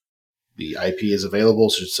the IP is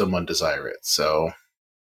available should someone desire it. So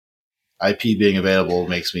IP being available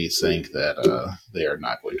makes me think that they are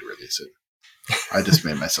not going to release it. I just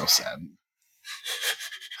made myself sad.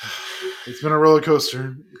 It's been a roller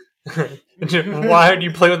coaster. Why do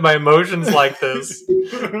you play with my emotions like this?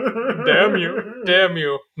 Damn you. Damn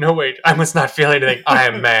you. No, wait. I must not feel anything. I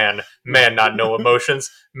am man. Man not no emotions.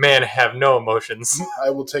 Man have no emotions.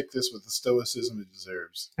 I will take this with the stoicism it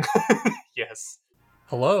deserves. Yes.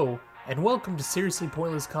 Hello, and welcome to Seriously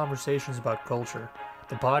Pointless Conversations About Culture,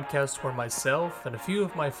 the podcast where myself and a few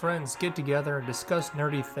of my friends get together and discuss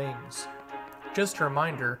nerdy things. Just a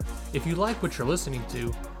reminder, if you like what you're listening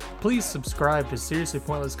to, please subscribe to Seriously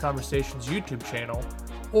Pointless Conversations YouTube channel,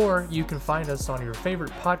 or you can find us on your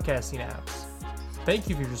favorite podcasting apps. Thank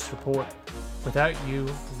you for your support. Without you,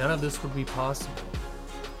 none of this would be possible.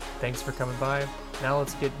 Thanks for coming by. Now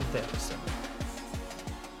let's get into the episode.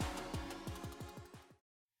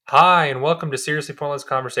 Hi, and welcome to Seriously Pointless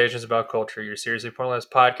Conversations About Culture, your Seriously Pointless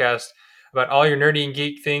podcast about all your nerdy and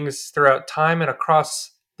geek things throughout time and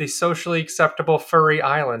across the socially acceptable furry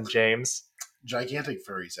island, James. Gigantic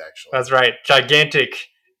furries, actually. That's right. Gigantic,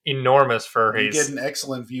 enormous furries. You get an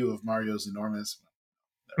excellent view of Mario's enormous...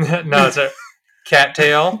 No, it's a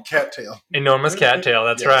cattail. Cattail. Enormous cattail,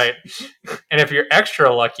 that's Yes. right. And if you're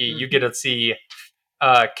extra lucky, you get to see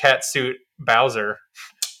Catsuit Bowser.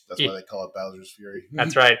 That's why they call it Bowser's Fury.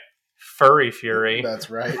 That's right. Furry Fury. That's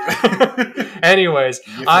right. Anyways,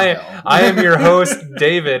 I am your host,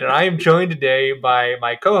 David, and I am joined today by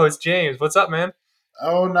my co-host, James. What's up, man?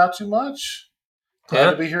 Oh, not too much.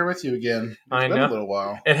 Glad to be here with you again. It's been a little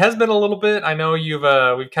while. It has been a little bit. I know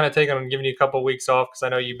we've kind of taken and given you a couple of weeks off because I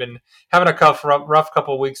know you've been having a rough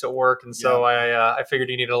couple of weeks at work, and so I figured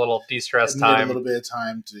you need a little de-stress time. Need a little bit of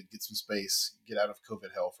time to get some space, get out of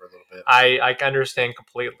COVID hell for a little bit. I understand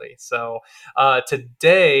completely. So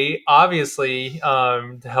today, obviously,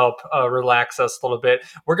 to help relax us a little bit,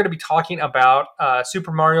 we're going to be talking about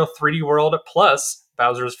Super Mario 3D World plus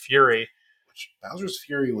Bowser's Fury. Bowser's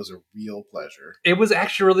Fury was a real pleasure. It was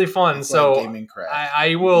actually really fun. It's so like gaming craft.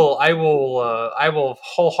 I will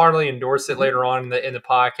wholeheartedly endorse it later on in the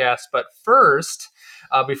podcast. But first,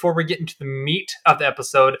 before we get into the meat of the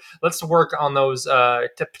episode, let's work on those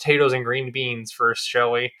potatoes and green beans first,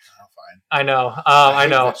 shall we? Oh, fine. I know. I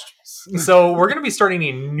know. So we're going to be starting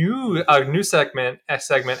a new segment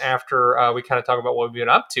after we kind of talk about what we've been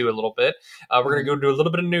up to a little bit. We're going to go do a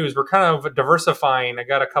little bit of news. We're kind of diversifying. I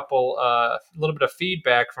got a little bit of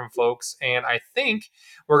feedback from folks, and I think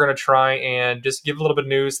we're going to try and just give a little bit of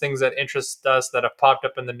news, things that interest us that have popped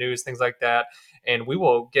up in the news, things like that, and we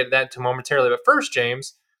will get that to momentarily. But first,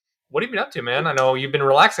 James, what have you been up to, man? I know you've been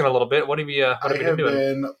relaxing a little bit. What have you been doing? I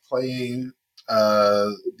have been playing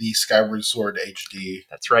the Skyward Sword HD.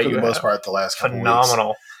 That's right. For the most part, the last couple phenomenal.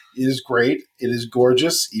 Weeks. It is great. It is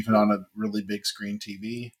gorgeous, even on a really big screen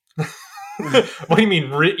TV. What do you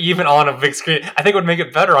mean, even on a big screen? I think it would make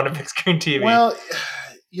it better on a big screen TV. Well,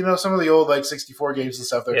 some of the old 64 games and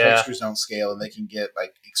stuff, their textures don't scale, and they can get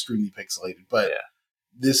extremely pixelated. But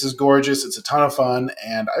this is gorgeous. It's a ton of fun,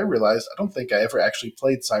 and I realized I don't think I ever actually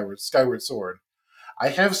played Skyward Sword. I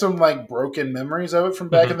have some broken memories of it from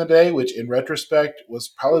back in the day, which in retrospect was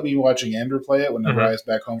probably me watching Andrew play it whenever I was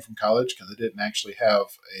back home from college, because I didn't actually have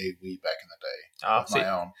a Wii back in the day of my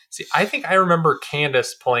own. See, I think I remember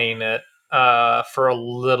Candace playing it for a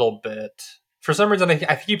little bit. For some reason,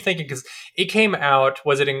 I keep thinking because it came out.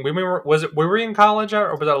 We were in college,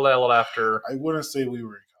 or was that a little after? I wouldn't say we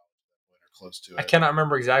were in college or close to it. I cannot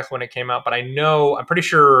remember exactly when it came out, but I'm pretty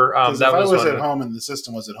sure that if I was at home and the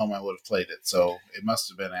system was at home, I would have played it. So it must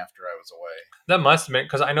have been after I was away. That must have been,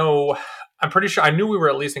 because I'm pretty sure, I knew we were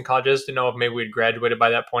at least in college. I just didn't know if maybe we'd graduated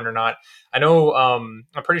by that point or not. I know, I'm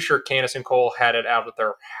pretty sure Candace and Cole had it out at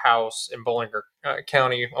their house in Bollinger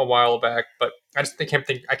County a while back, but I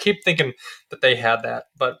keep thinking that they had that.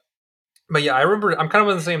 But yeah, I remember, I'm kind of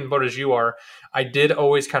in the same boat as you are. I did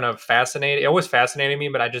always it always fascinated me,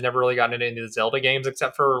 but I just never really gotten into the Zelda games,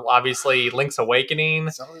 except for, obviously, Link's Awakening.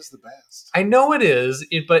 Zelda's the best. I know it is,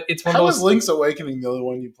 but it's one of those... How is Link's Awakening the only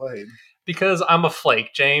one you played? Because I'm a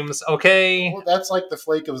flake, James, okay? Well, that's like the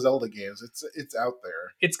flake of Zelda games. It's out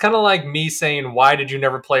there. It's kind of like me saying, why did you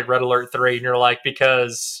never play Red Alert 3? And you're like,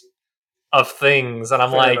 because of things. And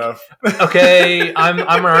I'm Fair enough. Okay, I'm an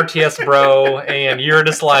RTS bro, and you're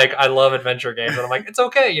just like, I love adventure games. And I'm like, it's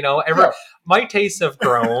okay, my tastes have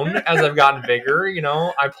grown as I've gotten bigger,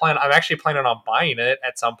 I'm actually planning on buying it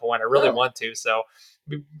at some point. I really want to, so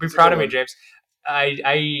be proud of me, James.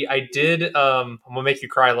 I did. I'm gonna make you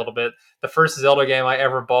cry a little bit. The first Zelda game I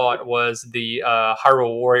ever bought was the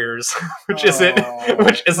Hyrule Warriors, which isn't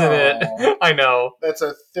it. I know. That's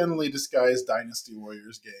a thinly disguised Dynasty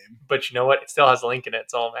Warriors game. But you know what? It still has Link in it.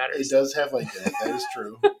 It's all that matters. It does have Link in it. That is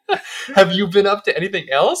true. Have you been up to anything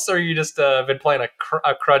else, or you just been playing a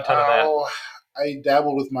crud ton of that? I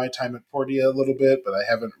dabbled with my time at Portia a little bit, but I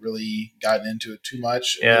haven't really gotten into it too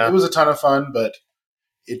much. Yeah. It was a ton of fun, but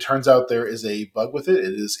it turns out there is a bug with it.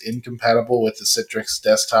 It is incompatible with the Citrix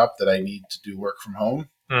desktop that I need to do work from home.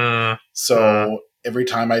 So every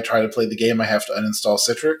time I try to play the game, I have to uninstall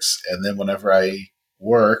Citrix, and then whenever I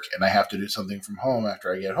work and I have to do something from home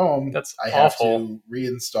after I get home, I have to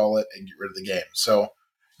reinstall it and get rid of the game. So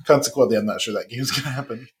consequently, I'm not sure that game's going to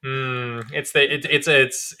happen. It's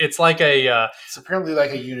like a it's apparently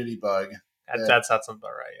like a Unity bug. That sounds about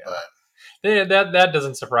right. Yeah. That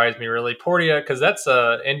doesn't surprise me really. Portia, because that's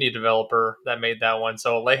an indie developer that made that one,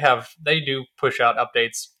 so they do push out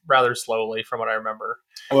updates rather slowly, from what I remember.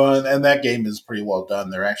 Well, and that game is pretty well done.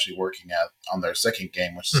 They're actually working on their second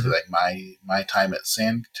game, which is like my time at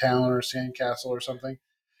Sandtown or Sandcastle or something.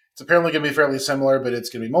 It's apparently going to be fairly similar, but it's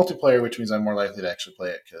going to be multiplayer, which means I'm more likely to actually play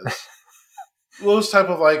it because those type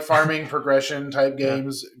of like farming progression type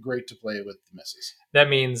games, great to play with the missus. That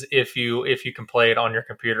means if you can play it on your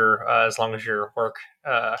computer, as long as your work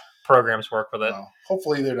programs work with it. Well,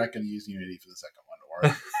 hopefully they're not going to use Unity for the second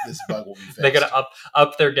one, or this bug will be fixed. They got to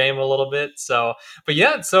up their game a little bit. So, but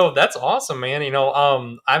yeah, so that's awesome, man.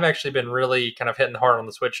 I've actually been really kind of hitting hard on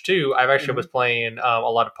the Switch too. I've actually was playing a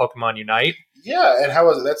lot of Pokemon Unite. Yeah, and how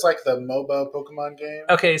was it? That's like the MOBA Pokemon game?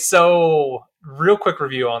 Okay, so real quick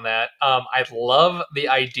review on that. I love the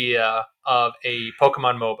idea of a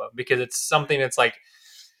Pokemon MOBA because it's something that's like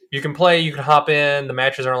you can play, you can hop in. The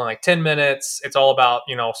matches are only like 10 minutes. It's all about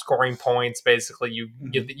scoring points. Basically, you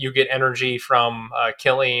get energy from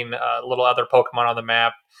killing little other Pokemon on the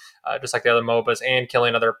map, just like the other MOBAs, and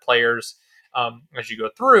killing other players as you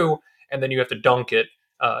go through. And then you have to dunk it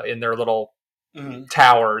in their little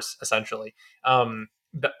towers, essentially.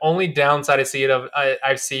 The only downside I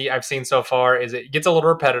see I've seen so far is it gets a little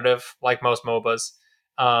repetitive, like most MOBAs.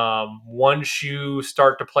 Once you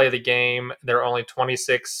start to play the game, there are only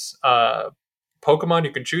 26 Pokemon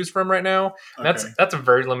you can choose from right now. Okay. That's a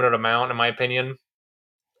very limited amount, in my opinion.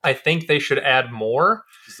 I think they should add more.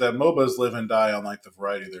 Because that MOBAs live and die on like the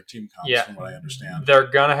variety of their team comps, from what I understand. They're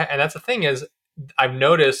gonna, and that's the thing is, I've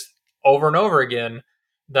noticed over and over again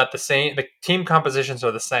that the team compositions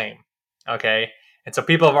are the same. Okay. And so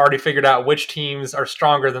people have already figured out which teams are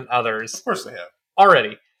stronger than others. Of course they have.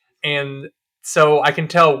 Already. And so I can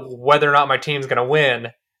tell whether or not my team's going to win,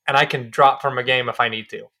 and I can drop from a game if I need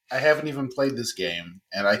to. I haven't even played this game,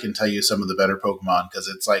 and I can tell you some of the better Pokemon because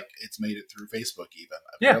it's made it through Facebook even.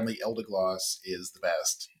 Apparently Eldegoss is the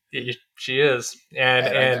best. She is.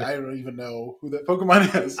 And I don't even know who that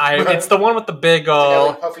Pokemon is. It's the one with the big...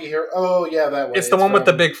 like puffy hair. Oh, yeah, that one. It's the one with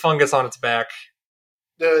the big fungus on its back.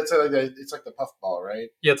 It's like the puffball, right?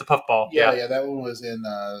 Yeah, it's a puffball. Yeah, that one was in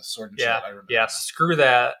Sword and Shield. I remember. Yeah, screw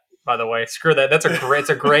that. By the way, screw that. It's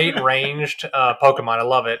a great ranged Pokemon. I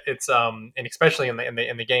love it. It's and especially in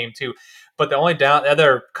the game too. But the only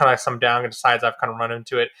other kind of some downsides I've kind of run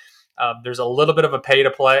into it. There's a little bit of a pay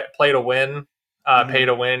to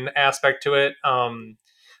win aspect to it.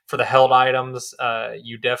 For the held items,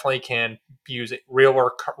 you definitely can use real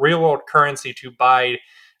world currency to buy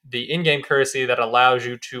the in-game currency that allows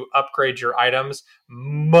you to upgrade your items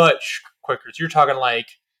much quicker. So you're talking like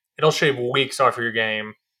it'll shave weeks off of your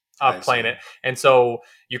game playing it. And so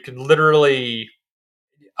you can literally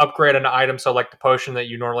upgrade an item. So like the potion that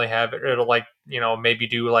you normally have, it'll like, maybe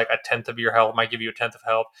do like a 10th of your health, might give you a 10th of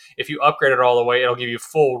health. If you upgrade it all the way, it'll give you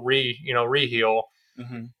full re-heal.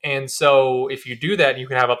 And so if you do that, you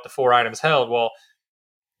can have up to 4 items held. Well,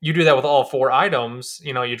 you do that with all 4 items,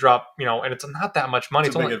 you drop, and it's not that much money.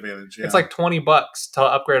 It's a big advantage. Yeah. It's like $20 to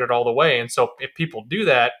upgrade it all the way. And so if people do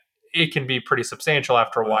that, it can be pretty substantial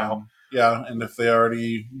after a while. Yeah, and if they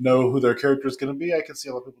already know who their character is going to be, I can see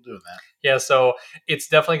a lot of people doing that. Yeah, so it's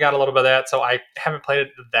definitely got a little bit of that. So I haven't played it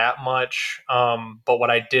that much, but what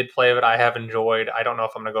I did play of it, I have enjoyed. I don't know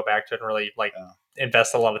if I'm going to go back to it and really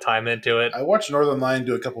invest a lot of time into it. I watched Northernlion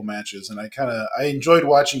do a couple matches, and I enjoyed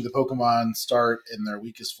watching the Pokemon start in their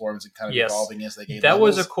weakest forms and kind of evolving as they gained That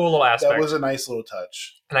levels. Was a cool little aspect. That was a nice little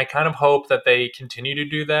touch. And I kind of hope that they continue to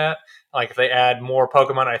do that. Like if they add more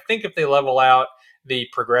Pokemon, I think if they level out the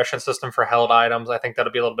progression system for held items, I think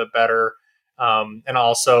that'll be a little bit better. And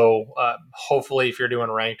also, hopefully, if you're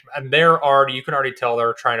doing ranked, and you can already tell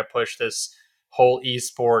they're trying to push this whole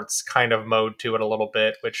esports kind of mode to it a little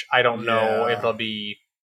bit, which I don't know if it'll be.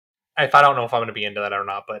 if I don't know if I'm going to be into that or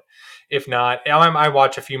not, but if not, I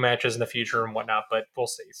watch a few matches in the future and whatnot, but we'll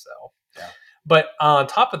see. So, yeah. But on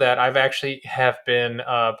top of that, I've actually have been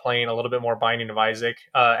playing a little bit more Binding of Isaac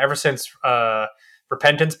ever since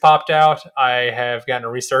Repentance popped out. I have gotten a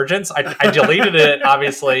resurgence. I deleted it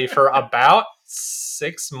obviously for about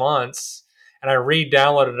 6 months, and I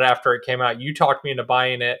re-downloaded it after it came out. You talked me into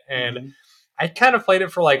buying it, and I kind of played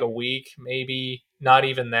it for like a week, maybe not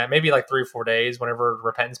even that, maybe like 3 or 4 days whenever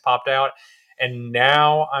Repentance popped out. And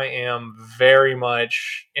now I am very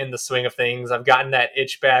much in the swing of things. I've gotten that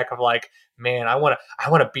itch back of like, man, I want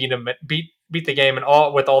to beat the game and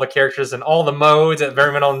all with all the characters and all the modes at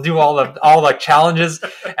very minimum, do all the challenges.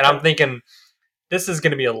 And I'm thinking this is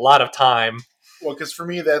going to be a lot of time. Well, because for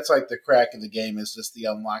me, that's like the crack of the game is just the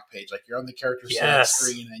unlock page. Like you're on the character select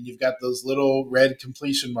screen and you've got those little red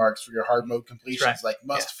completion marks for your hard mode completions. Right. Like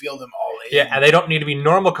must feel them all in. Yeah, and they don't need to be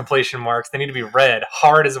normal completion marks. They need to be red.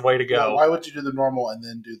 Hard is the way to go. Well, why would you do the normal and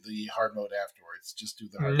then do the hard mode afterwards? Just do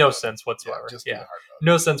the hard mode. No sense whatsoever. Just do the hard mode.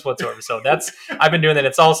 No sense whatsoever. So I've been doing that.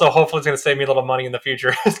 It's also hopefully it's going to save me a little money in the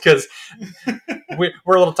future because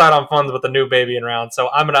we're a little tight on funds with the new baby around. So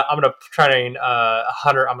I'm gonna try and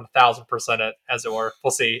 100. I'm gonna 1,000% it, as it were.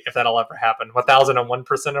 We'll see if that'll ever happen.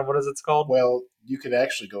 1,001% of what is it's called? Well, you could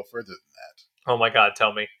actually go further than that. Oh my God,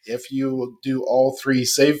 tell me. If you do all 3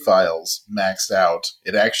 save files maxed out,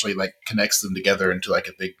 it actually like connects them together into like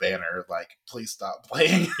a big banner like, please stop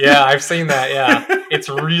playing. Yeah, I've seen that, yeah. It's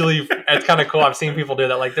kind of cool. I've seen people do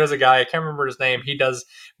that. Like there's a guy, I can't remember his name. He does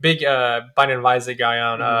big Binding of Isaac guy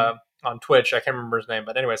on Twitch. I can't remember his name,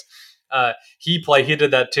 but anyways, he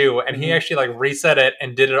did that too, and he actually like reset it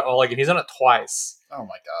and did it all again. He's done it twice. Oh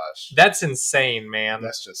my gosh. That's insane, man.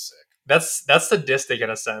 That's just sick. That's sadistic in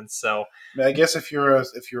a sense. So I guess if you're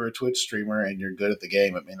a Twitch streamer and you're good at the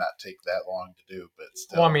game, it may not take that long to do. But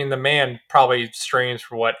still, well, I mean, the man probably streams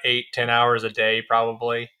for 8-10 hours a day,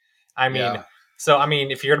 probably. I mean, So I mean,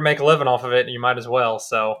 if you're gonna make a living off of it, you might as well.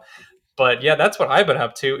 So, but yeah, that's what I've been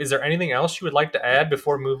up to. Is there anything else you would like to add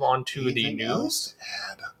before we move on to the news?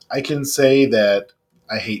 I can say that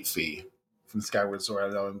I hate Fee from Skyward Sword. I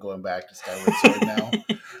know I'm going back to Skyward Sword now.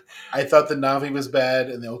 I thought the Navi was bad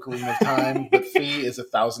in the Ocarina of Time, but Fee is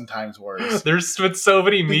 1,000 times worse. There's been so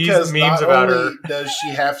many memes about her. Does she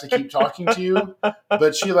have to keep talking to you,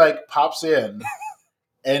 but she like pops in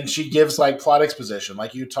and she gives like plot exposition.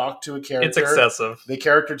 Like you talk to a character. It's excessive. The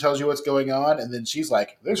character tells you what's going on, and then she's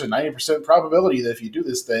like, there's a 90% probability that if you do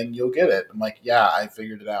this thing, you'll get it. I'm like, yeah, I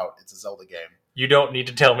figured it out. It's a Zelda game. You don't need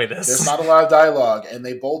to tell me this. There's not a lot of dialogue, and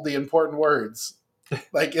they bold the important words.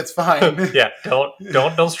 Like, it's fine. Yeah,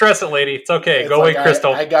 don't stress it, lady. It's okay. Go away,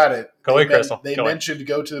 Crystal. I got it. Go away, Crystal. They mentioned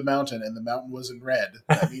go to the mountain, and the mountain was in red.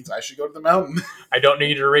 That means I should go to the mountain. I don't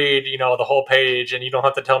need to read, the whole page, and you don't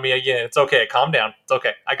have to tell me again. It's okay. Calm down. It's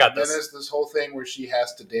okay. I got this. Then there's this whole thing where she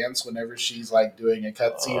has to dance whenever she's like doing a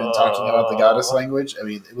cutscene and talking about the goddess language. I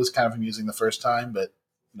mean, it was kind of amusing the first time, but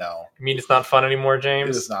no. You mean it's not fun anymore,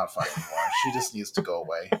 James? It is not fun anymore. She just needs to go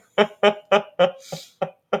away.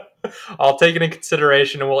 I'll take it in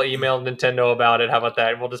consideration and we'll email Nintendo about it. How about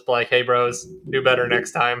that? We'll just be like, hey, bros, do better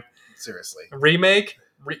next time. Seriously. Remake?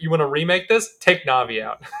 You want to remake this? Take Navi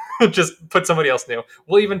out. Just put somebody else new.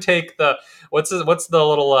 We'll even take what's the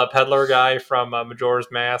little peddler guy from Majora's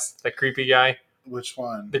Mask? The creepy guy? Which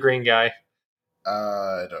one? The green guy.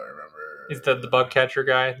 I don't remember. He's the bug catcher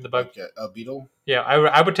guy. The bug. Beetle? Yeah,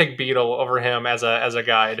 I would take Beetle over him as a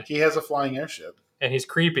guide. He has a flying airship. And he's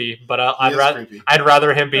creepy, but I'd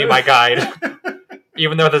rather him be my guide.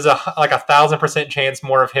 Even though there's a 1,000% chance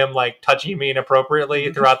more of him like touching me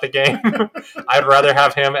inappropriately throughout the game, I'd rather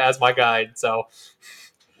have him as my guide. So,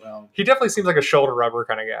 well, he definitely seems like a shoulder rubber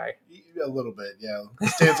kind of guy. A little bit, yeah. He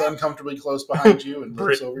stands uncomfortably close behind you and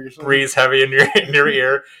looks over your shoulder. Breathes heavy in your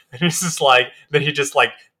ear, and he's just like, then he just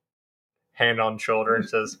like hand on shoulder and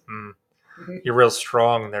says, "You're real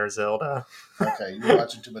strong there, Zelda." Okay, you're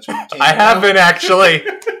watching too much Meat Canyon. I have been actually.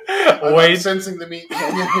 Wait, sensing the Meat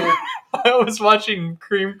Canyon here. I was watching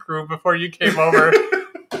Cream Crew before you came over.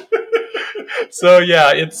 So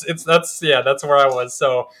yeah, that's where I was.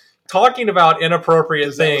 So talking about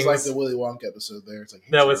inappropriate things. That was like the Willy Wonka episode there. It's like,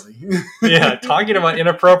 hey, that was talking about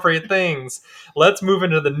inappropriate things. Let's move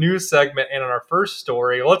into the news segment, and in our first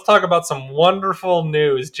story, let's talk about some wonderful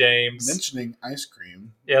news, James. Mentioning ice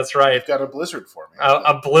cream. Yeah, that's right. You've got a blizzard forming.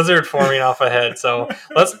 A blizzard forming off ahead. So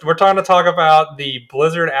we're talking to talk about the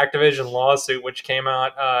Blizzard Activision lawsuit, which came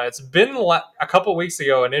out. It's been a couple weeks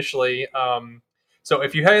ago initially. So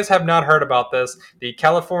if you guys have not heard about this, the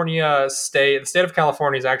state of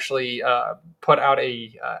California has actually put out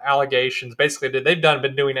allegations. Basically, they've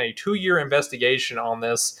been doing a 2-year investigation on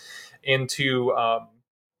this into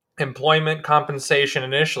employment compensation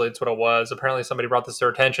initially. It's what it was. Apparently somebody brought this to their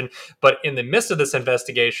attention, but in the midst of this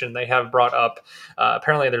investigation, they have brought up,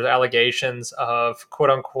 apparently there's allegations of quote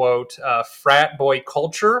unquote frat boy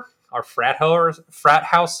culture or frat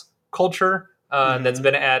house culture that's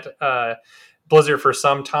been at Blizzard for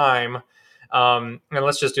some time. And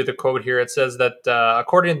let's just do the quote here. It says that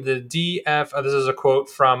according to the DF, this is a quote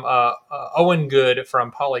from Owen Good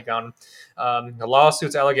from Polygon. The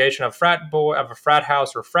lawsuit's allegation of a frat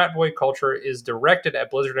house or frat boy culture is directed at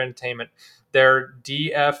Blizzard Entertainment. Their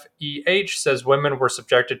DFEH says women were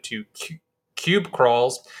subjected to cube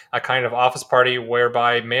crawls, a kind of office party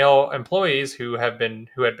whereby male employees who had been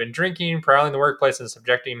drinking, prowling the workplace, and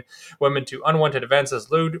subjecting women to unwanted events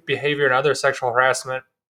as lewd behavior and other sexual harassment.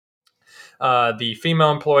 The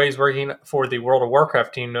female employees working for the World of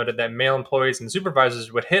Warcraft team noted that male employees and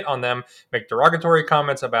supervisors would hit on them, make derogatory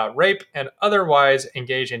comments about rape, and otherwise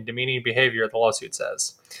engage in demeaning behavior, the lawsuit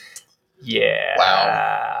says. Yeah.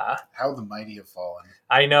 Wow. How the mighty have fallen.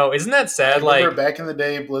 I know. Isn't that sad? I remember back in the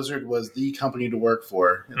day, Blizzard was the company to work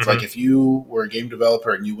for. It's like if you were a game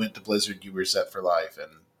developer and you went to Blizzard, you were set for life.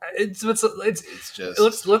 And it's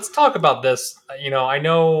just let's talk about this. I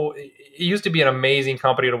know it used to be an amazing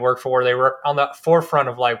company to work for. They were on the forefront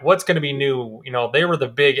of like what's going to be new. They were the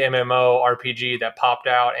big MMO RPG that popped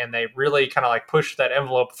out, and they really kind of like pushed that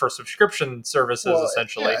envelope for subscription services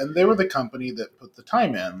essentially. Yeah, and they were the company that put the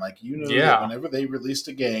time in. Like that whenever they released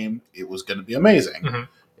a game, it was going to be amazing. Mm-hmm.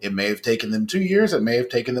 It may have taken them 2 years. It may have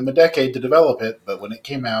taken them a decade to develop it, but when it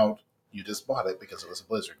came out, you just bought it because it was a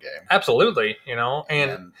Blizzard game. Absolutely,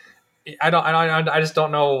 and I just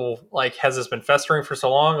don't know. Like, has this been festering for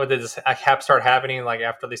so long, or did this start happening like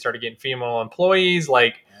after they started getting female employees?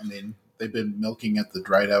 Like, I mean, they've been milking at the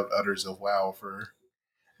dried out udders of WoW for.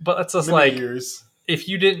 But it's just like years. If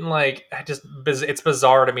you didn't it's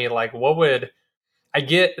bizarre to me. Like, what would I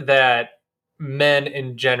get that men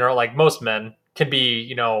in general, like most men, can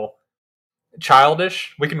be,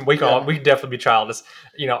 childish. We can definitely be childish.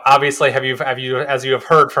 Obviously, as you have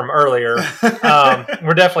heard from earlier,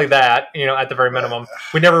 we're definitely that. At the very minimum,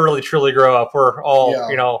 we never really truly grow up. We're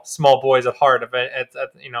all small boys at heart. But at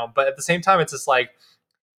the same time, it's just like,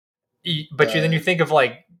 then you think of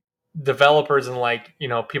like developers and like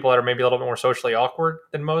people that are maybe a little bit more socially awkward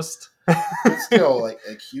than most. It's still like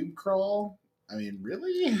a cube crawl. I mean,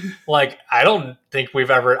 really? Like, I don't think we've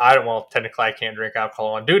ever. Technically, I can't drink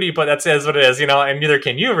alcohol on duty, but that's what it is, and neither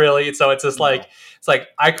can you really. So it's just like, it's like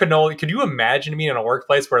could you imagine me in a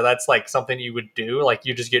workplace where that's like something you would do? Like,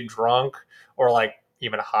 you just get drunk or like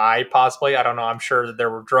even high, possibly. I don't know. I'm sure that there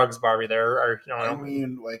were drugs, Barbie, there. Or, I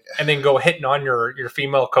mean, like, and then go hitting on your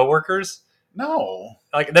female coworkers. No,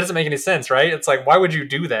 like that doesn't make any sense, right? It's like, why would you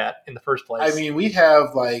do that in the first place? I mean, we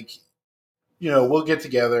have like. We'll get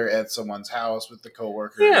together at someone's house with the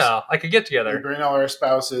coworkers. Yeah, like a get together. We bring all our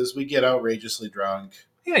spouses. We get outrageously drunk.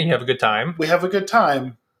 Yeah, you have a good time. We have a good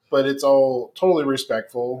time, but it's all totally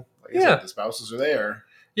respectful. Like I said, the spouses are there.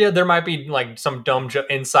 Yeah, there might be like some dumb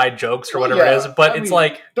inside jokes or whatever it is, but it's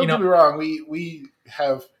like, don't get me wrong. We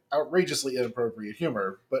have outrageously inappropriate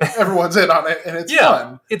humor, but everyone's in on it, and it's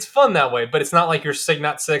fun. It's fun that way, but it's not like you're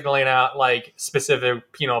not signaling out like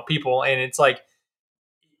specific people, and it's like.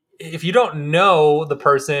 If you don't know the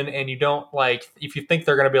person and you don't like, if you think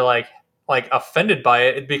they're going to be like offended by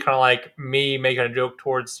it, it'd be kind of like me making a joke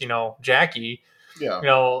towards, Jackie.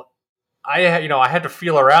 Yeah. I had to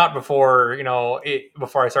feel her out before,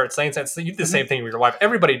 before I started saying that. So you do the same thing with your wife.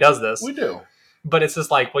 Everybody does this. We do. But it's just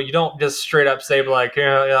like, well, you don't just straight up say like,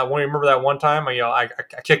 remember that one time I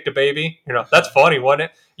kicked a baby? That's funny, wasn't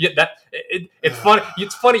it? Yeah, it's funny.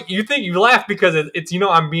 It's funny. You think you laugh because it's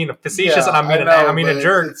I'm being facetious and I'm being a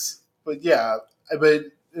jerk.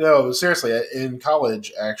 Seriously, in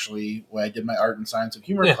college, actually, when I did my art and science of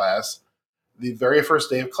humor class, the very first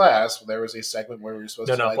day of class, there was a segment where we were supposed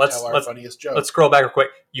to tell our funniest joke. Let's scroll back real quick.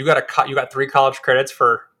 You got 3 college credits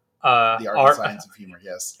for. The art and science of humor,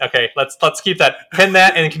 yes. Okay, let's keep that. Pin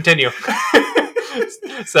that and continue.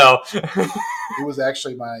 So it was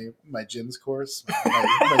actually my GINS course,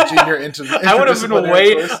 my junior I would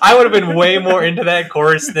have been way more into that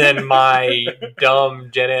course than my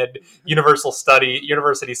dumb gen ed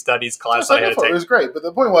university studies class I had to take. It was great, but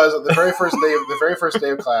the point was the very first day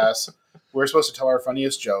of class, we were supposed to tell our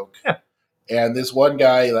funniest joke. Yeah. And this one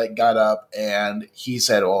guy got up and he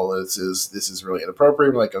said, "Oh, this is really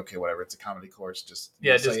inappropriate." We're like, "Okay, whatever. It's a comedy course. Just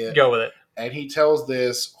go with it." And he tells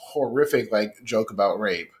this horrific joke about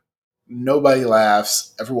rape. Nobody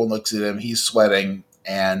laughs. Everyone looks at him. He's sweating.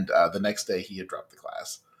 And the next day, he had dropped the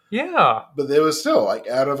class. Yeah, but it was still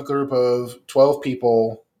out of a group of 12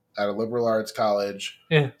 people. at a liberal arts college.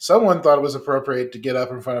 Yeah. Someone thought it was appropriate to get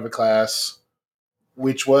up in front of a class,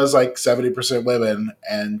 which was like 70% women,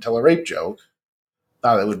 and tell a rape joke.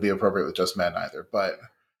 Not that it would be appropriate with just men either, but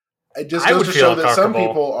it just goes to show that some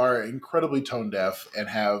people are incredibly tone deaf and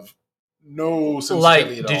have no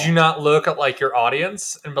sensitivity at all. Did you not look at like your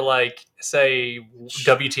audience and be like, say,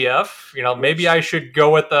 WTF? You know, maybe I should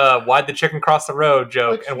go with the "why'd the chicken cross the road"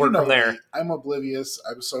 joke and work from there. I'm oblivious.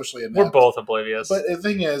 I'm socially inept. We're both oblivious. But the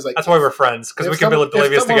thing is, like, that's why we're friends, because we can be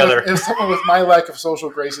oblivious together. If someone with my lack of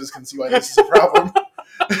social graces can see why this is a problem,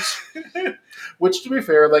 which, to be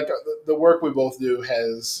fair, like the work we both do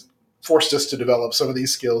has forced us to develop some of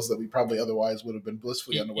these skills that we probably otherwise would have been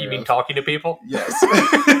blissfully unaware of. You mean talking to people? Yes.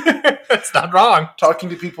 That's not wrong. Talking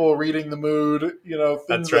to people, reading the mood, things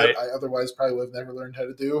that's right. that I otherwise probably would have never learned how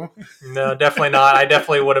to do. No, definitely not. I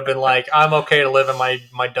definitely would have been like, I'm okay to live in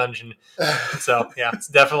my dungeon. So, yeah, it's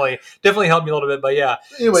definitely helped me a little bit, but yeah.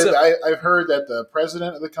 Anyway, I've heard that the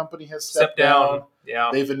president of the company has stepped down. Yeah.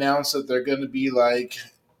 They've announced that they're going to be like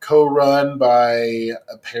co-run by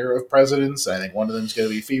a pair of presidents. I think one of them is going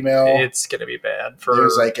to be female. It's going to be bad.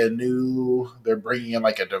 There's like they're bringing in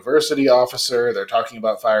like a diversity officer. They're talking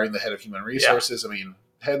about firing the head of human resources. Yeah. I mean,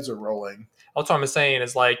 heads are rolling. That's what I'm saying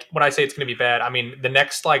is like, when I say it's going to be bad, I mean, the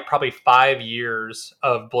next like probably 5 years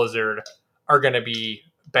of Blizzard are going to be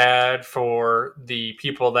bad for the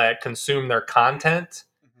people that consume their content,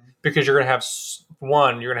 because you're going to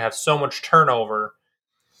have so much turnover.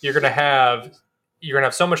 You're going to have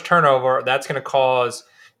so much turnover that's going to cause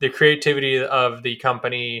the creativity of the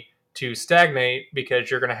company to stagnate, because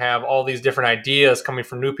you're going to have all these different ideas coming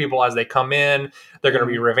from new people as they come in. They're going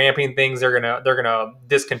to be revamping things. They're going to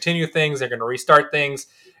discontinue things. They're going to restart things.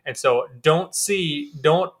 And so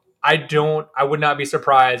I would not be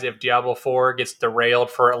surprised if Diablo 4 gets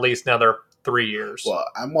derailed for at least another 3 years. Well,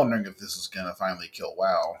 I'm wondering if this is going to finally kill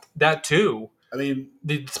WoW. That too. I mean,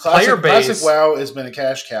 the player base. Classic WoW has been a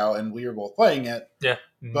cash cow, and we were both playing it. Yeah,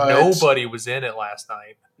 but nobody was in it last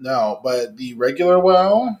night. No, but the regular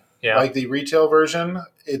WoW, yeah, like the retail version,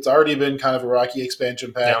 it's already been kind of a rocky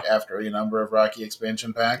expansion pack after a number of rocky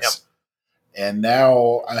expansion packs. Yep. And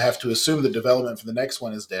now I have to assume the development for the next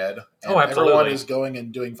one is dead. And absolutely. Everyone is going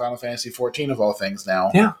and doing Final Fantasy 14 of all things now.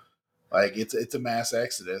 Yeah. Like, it's a mass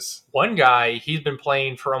exodus. One guy, he's been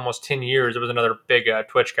playing for almost 10 years. There was another big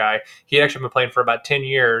Twitch guy. He had actually been playing for about 10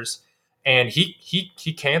 years, and he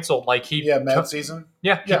canceled. Like Mad Season?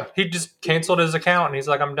 Yeah. He just canceled his account, and he's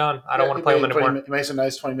like, I'm done. I don't want to play him anymore. He makes a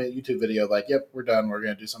nice 20-minute YouTube video like, yep, we're done. We're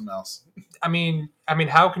going to do something else. I mean,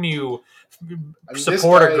 how can you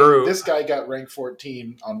support a group? This guy got rank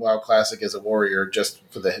 14 on WoW Classic as a warrior just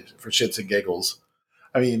for shits and giggles.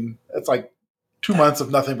 I mean, it's like 2 months of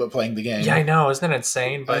nothing but playing the game. Yeah, I know. Isn't that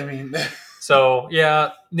insane? But I mean, so yeah,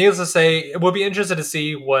 needless to say, we'll be interested to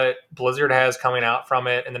see what Blizzard has coming out from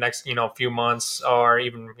it in the next, few months, or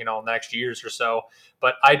even, the next years or so.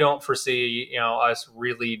 But I don't foresee, us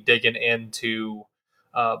really digging into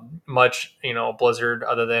much, Blizzard,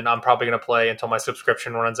 other than I'm probably going to play until my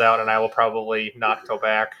subscription runs out, and I will probably not go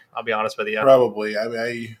back. I'll be honest with you. Probably. I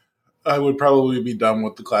mean, I would probably be done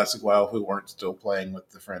with the classic WoW if we weren't still playing with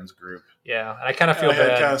the friends group. Yeah, and I kind of feel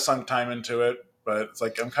bad. I kind of sunk time into it, but it's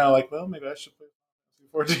like I'm kind of like, well, maybe I should play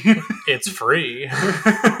 14. It's free.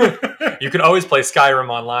 You can always play Skyrim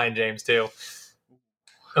online, James, too.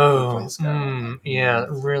 Oh, yeah, it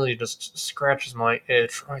really just scratches my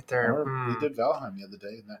itch right there. We did Valheim the other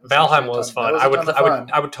day. And Valheim was fun. I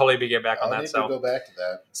would totally be get back on that. I need to go back to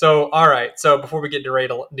that. So, all right. So before we get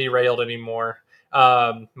derailed anymore,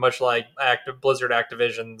 much like Blizzard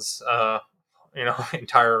Activision's,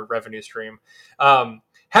 entire revenue stream.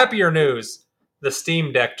 Happier news: the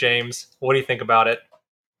Steam Deck, James. What do you think about it?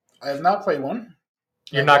 I have not played one.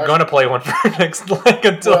 You're not going to play one for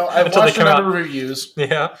until I've watched a number of reviews.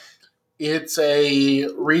 Yeah, it's a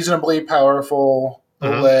reasonably powerful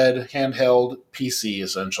OLED handheld PC,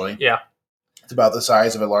 essentially. Yeah, it's about the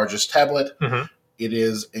size of a largest tablet. Mm-hmm. It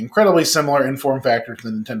is incredibly similar in form factor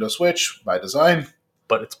to the Nintendo Switch by design.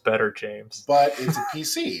 But it's better, James. But it's a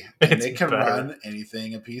PC, and it can run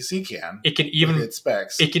anything a PC can. It can even with its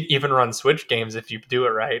specs. It can even run Switch games if you do it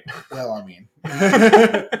right. Well, I mean,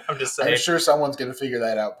 I'm just saying. I'm sure someone's going to figure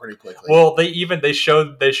that out pretty quickly. Well, they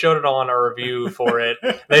showed it on a review for it.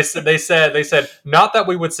 They said not that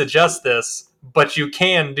we would suggest this, but you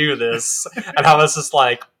can do this. And I was just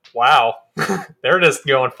like, wow, they're just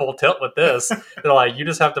going full tilt with this. They're like, you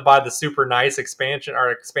just have to buy the super nice expansion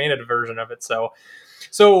or expanded version of it. So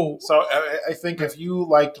I think if you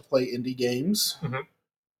like to play indie games,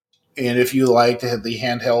 and if you like to have the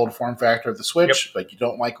handheld form factor of the Switch, but you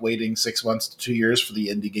don't like waiting 6 months to 2 years for the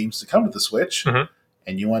indie games to come to the Switch,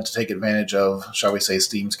 and you want to take advantage of, shall we say,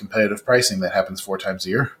 Steam's competitive pricing that happens 4 times a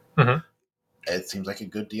year, it seems like a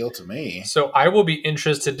good deal to me. So I will be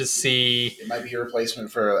interested to see. It might be a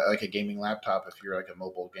replacement for like a gaming laptop if you're like a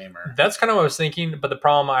mobile gamer. That's kind of what I was thinking, but the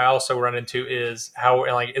problem I also run into is how,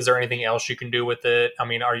 like, is there anything else you can do with it? I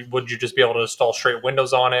mean, would you just be able to install straight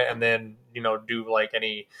Windows on it and then, do like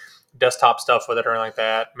any desktop stuff with it or anything like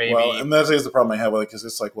that? Maybe. Well, and that is the problem I have with it, because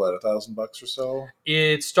it's like, what, $1,000 or so?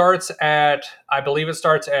 It starts at, I believe it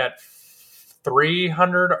starts at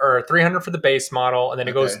 300 or 300 for the base model, and then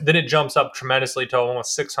then it jumps up tremendously to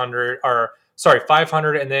almost 600, or sorry,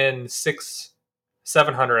 500, and then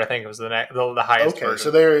 700. I think it was the highest. Okay, version.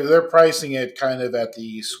 So they're pricing it kind of at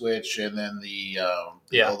the Switch and then the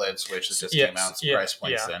OLED Switch that just came out. Price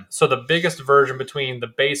points then. So the biggest version between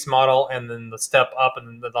the base model and then the step up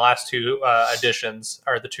and the last two editions,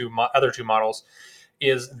 or the other two models,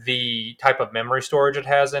 is the type of memory storage it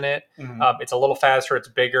has in it. It's a little faster. It's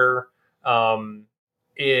bigger. And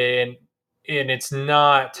it's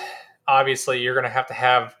not, obviously you're going to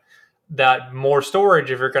have that more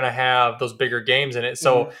storage if you're going to have those bigger games in it.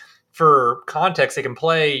 So for context, it can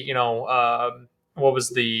play, what's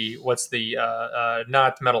the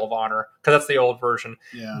not Medal of Honor, because that's the old version.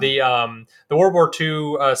 Yeah. The World War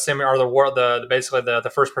II basically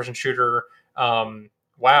the first person shooter.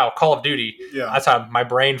 Wow, Call of Duty. Yeah. That's how my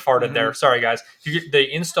brain farted there. Sorry, guys. The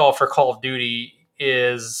install for Call of Duty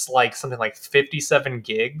is like something like 57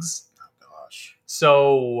 gigs. Oh, gosh.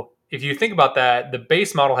 So if you think about that, the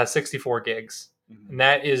base model has 64 gigs. And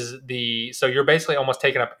that is so you're basically almost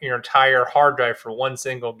taking up your entire hard drive for one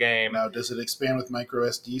single game. Now, does it expand with micro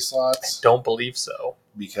SD slots? I don't believe so.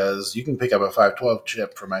 Because you can pick up a 512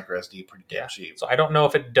 chip for micro SD pretty damn cheap. So I don't know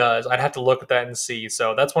if it does. I'd have to look at that and see.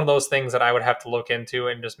 So that's one of those things that I would have to look into,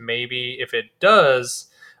 and just maybe if it does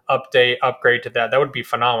upgrade to that would be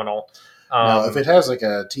phenomenal. Now, if it has like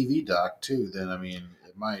a TV dock too, then I mean,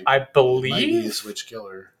 it might be a Switch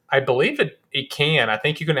killer. I believe it can. I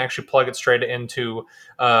think you can actually plug it straight into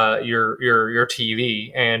your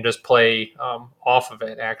TV and just play off of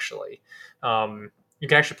it. Actually, you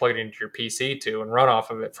can actually plug it into your PC too and run off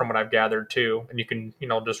of it, from what I've gathered too. And you can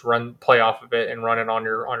just play off of it and run it on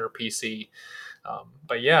your PC.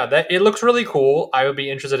 But yeah, it looks really cool. I would be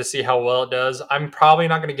interested to see how well it does. I'm probably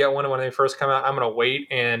not going to get one when they first come out. I'm going to wait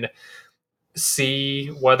and see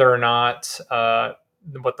whether or not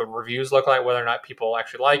what the reviews look like, whether or not people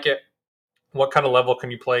actually like it, what kind of level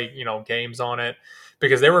can you play games on it,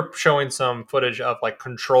 because they were showing some footage of like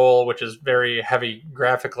Control, which is very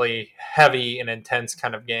graphically heavy and intense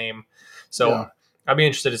kind of game. So I'd be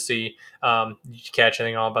interested to see. Did you catch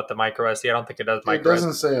anything all about the micro SD? I don't think it does. It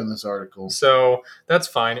doesn't say in this article, so that's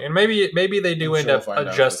fine. And maybe they do end up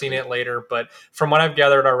adjusting it later. But from what I've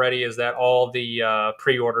gathered already, is that all the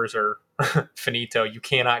pre-orders are finito. You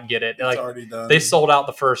cannot get it. It's already done. They sold out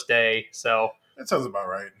the first day, so that sounds about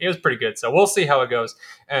right. It was pretty good. So we'll see how it goes.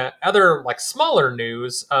 Other like smaller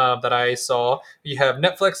news that I saw, you have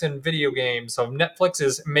Netflix and video games. So Netflix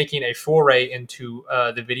is making a foray into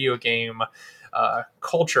the video game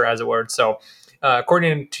culture, as it were. So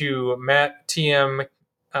according to Matt TM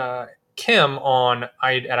Kim at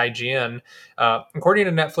IGN, according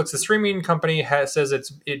to Netflix, the streaming company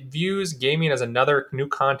says it views gaming as another new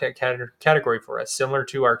content category for us, similar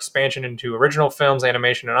to our expansion into original films,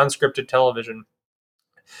 animation, and unscripted television.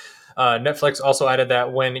 Netflix also added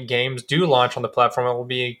that when games do launch on the platform, it will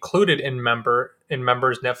be included in members'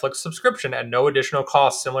 Netflix subscription at no additional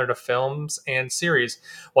cost, similar to films and series.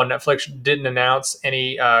 While Netflix didn't announce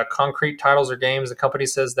any concrete titles or games, the company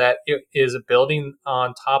says that it is building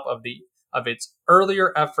on top of its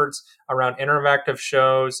earlier efforts around interactive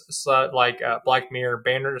shows like Black Mirror,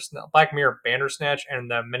 Bandersnatch, and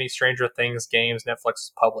the many Stranger Things games Netflix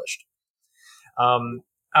has published.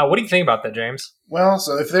 What do you think about that, James? Well,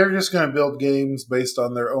 so if they're just going to build games based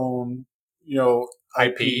on their own,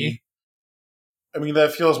 IP, I mean,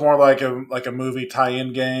 that feels more like a movie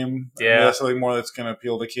tie-in game. Yeah, that's something more that's going to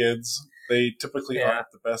appeal to kids. They typically aren't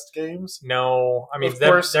the best games. No, I mean, of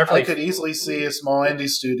course, I could easily see a small indie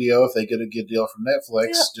studio, if they get a good deal from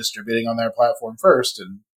Netflix, distributing on their platform first.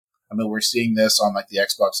 And I mean, we're seeing this on like the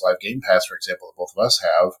Xbox Live Game Pass, for example, that both of us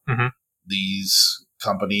have. Mm-hmm. These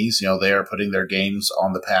companies, they are putting their games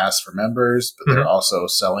on the pass for members, but they're also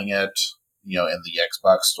selling it, in the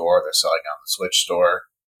Xbox store. They're selling it on the Switch store.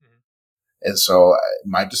 And so it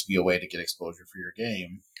might just be a way to get exposure for your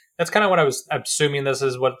game. That's kind of what I was assuming. This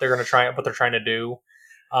is what they're trying to do.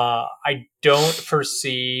 I don't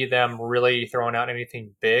foresee them really throwing out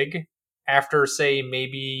anything big after, say,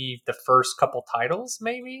 maybe the first couple titles,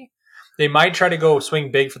 maybe. They might try to go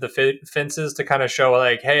swing big for the fences to kind of show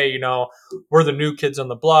like, hey, you know, we're the new kids on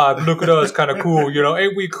the block. Look at us, kind of cool, you know,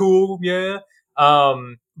 ain't we cool? Yeah.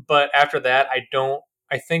 But after that,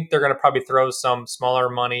 I think they're going to probably throw some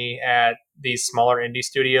smaller money at these smaller indie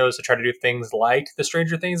studios to try to do things like the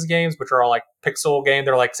Stranger Things games, which are all like pixel game.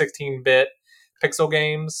 They're like 16-bit pixel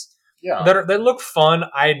games. Yeah, that look fun.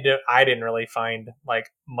 I didn't really find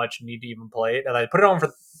like much need to even play it, and I put it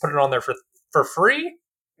on there for free.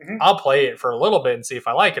 Mm-hmm. I'll play it for a little bit and see if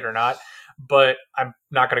I like it or not. But I'm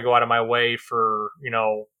not going to go out of my way for, you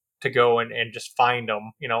know, to go and just find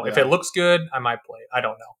them. You know, if it looks good, I might play it. I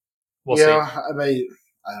don't know. We'll see. I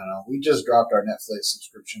don't know. We just dropped our Netflix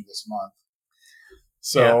subscription this month.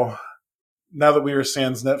 So now that we were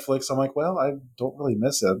sans Netflix, I'm like, well, I don't really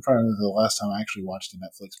miss it. I'm trying to remember the last time I actually watched a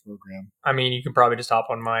Netflix program. I mean, you can probably just hop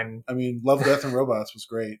on mine. I mean, Love, Death, and Robots was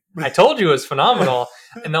great. I told you it was phenomenal.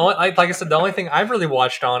 And like I said, the only thing I've really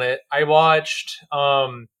watched on it, I watched...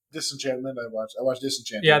 Disenchantment. I watched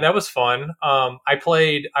Disenchantment. Yeah, that was fun.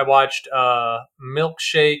 I watched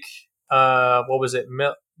Milkshake. What was it?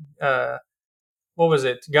 What was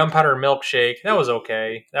it? Gunpowder Milkshake. That was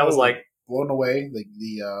okay. That was like Blown Away.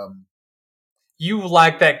 You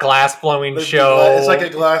like that glass blowing show? It's like a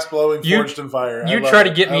glass blowing forged in fire. You try to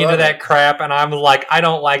get me into that crap, and I'm like, I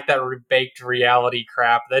don't like that baked reality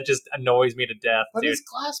crap. That just annoys me to death, what dude. Is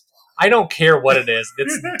glass? I don't care what it is.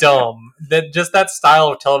 It's dumb. That style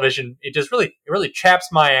of television, it really chaps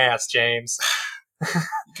my ass, James. You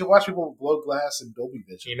can watch people blow glass in Dolby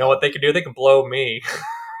Vision. You know what they can do? They can blow me.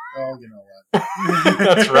 Oh, you know what?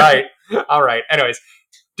 That's right. All right. Anyways,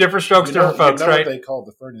 different strokes, different folks, right? What they call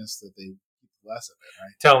the furnace that they keep glass up in,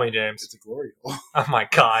 right? Tell me, James. It's a glory hole. Oh my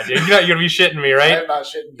God, you're gonna be shitting me, right? I'm not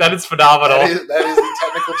shitting you. That is phenomenal. That is the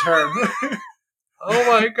technical term.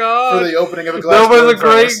 Oh my God! For the opening of a glass.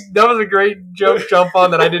 That was a great joke jump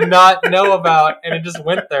on that I did not know about, and it just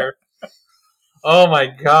went there. Oh my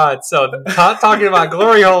God! So not talking about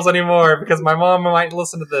glory holes anymore because my mom might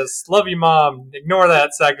listen to this. Love you, Mom. Ignore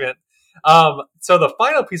that segment. So the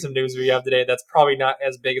final piece of news we have today that's probably not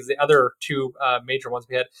as big as the other two major ones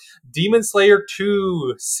we had. Demon Slayer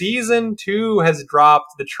 2 Season 2 has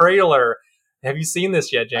dropped the trailer. Have you seen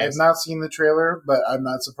this yet, James? I have not seen the trailer, but I'm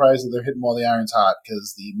not surprised that they're hitting while the iron's hot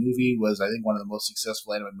because the movie was, I think, one of the most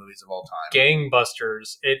successful anime movies of all time.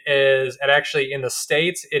 Gangbusters. It actually, in the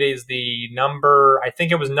States, it is I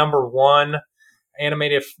think it was number 1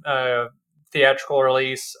 animated theatrical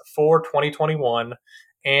release for 2021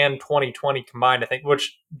 and 2020 combined, I think,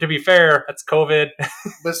 which, to be fair, that's COVID.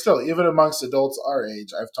 But still, even amongst adults our age,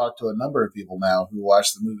 I've talked to a number of people now who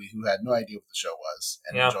watched the movie who had no idea what the show was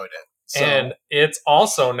and enjoyed it. So, and it's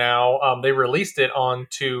also now they released it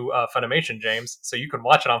onto Funimation, James, so you can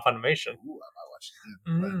watch it on Funimation. Ooh, I might watch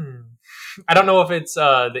it. I don't know if it's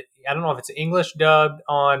I don't know if it's English dubbed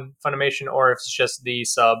on Funimation or if it's just the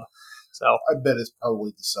sub. So I bet it's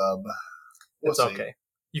probably the sub. It's okay.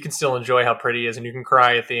 You can still enjoy how pretty he is, and you can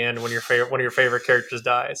cry at the end when one of your favorite characters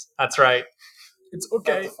dies. That's right. It's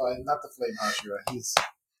okay. Not the Flame Hashira.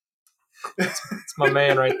 It's my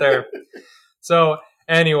man right there. So.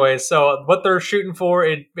 Anyway, so what they're shooting for,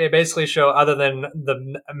 it basically show, other than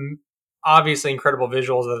the obviously incredible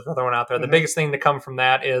visuals that they're throwing out there, the biggest thing to come from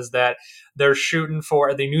that is that they're shooting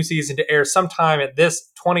for the new season to air sometime at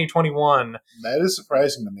this 2021. That is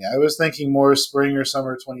surprising to me. I was thinking more spring or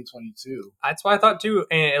summer 2022. That's what I thought too.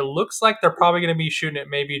 And it looks like they're probably going to be shooting it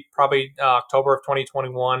probably October of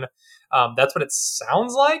 2021. That's what it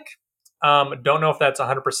sounds like. Don't know if that's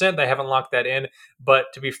 100%. They haven't locked that in.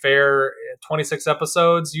 But to be fair, 26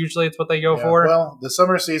 episodes, usually it's what they go for. Well, the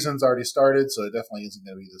summer season's already started, so it definitely isn't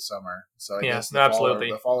going to be the summer. So I guess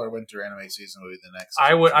the fall or winter anime season will be the next.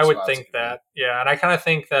 I would think that. Yeah, and I kind of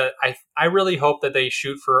think that I really hope that they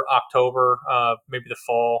shoot for October, maybe the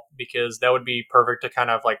fall, because that would be perfect to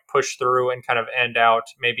kind of like push through and kind of end out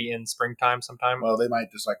maybe in springtime sometime. Well, they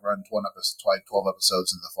might just like run 12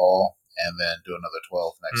 episodes in the fall. And then do another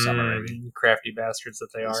 12 next summer, maybe. Crafty bastards that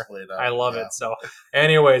they are. I love it. So,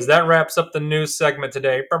 anyways, that wraps up the news segment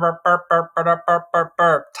today.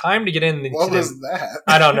 Time to get in. What was that?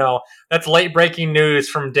 I don't know. That's late breaking news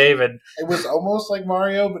from David. It was almost like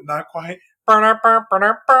Mario, but not quite. That's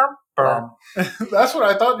what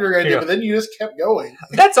I thought you were going to do, but then you just kept going.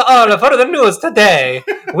 That's all for the news today.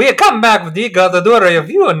 We come back with the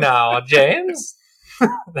review now, James.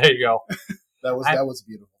 There you go. That was a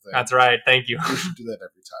beautiful thing. That's right. Thank you. We should do that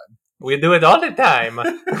every time. We do it all the time.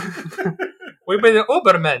 We've been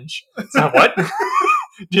Ubermensch. So what?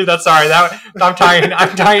 Dude, I'm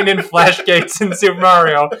tying in Flashgates in Super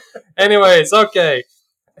Mario. Anyways, okay.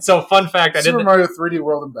 So, fun fact, Super Mario 3D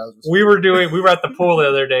World and Bowser's we were at the pool the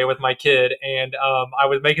other day with my kid, and I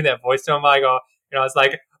was making that voice to him. I go, it's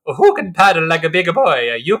like, who can paddle like a big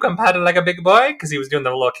boy? You can paddle like a big boy? Because he was doing the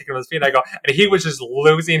little kick of his feet. And I go, and he was just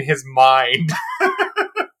losing his mind.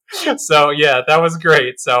 So, yeah, that was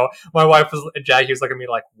great. So, my wife Jackie was looking at me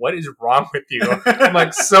like, what is wrong with you? I'm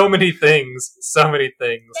like, so many things. That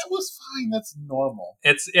was fine. That's normal.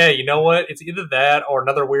 You know what? It's either that or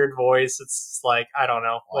another weird voice. It's like, I don't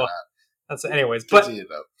know. Why not? That's anyways.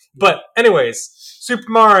 But anyways, Super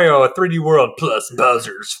Mario 3D World plus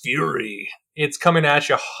Bowser's Fury. It's coming at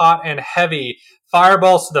you hot and heavy.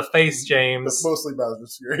 Fireballs to the face, James. But mostly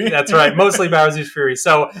Bowser's Fury. That's right, mostly Bowser's Fury.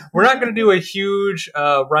 So we're not going to do a huge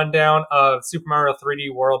rundown of Super Mario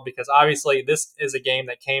 3D World because obviously this is a game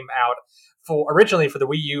that came out originally for the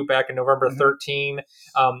Wii U back in November 13.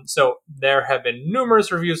 So there have been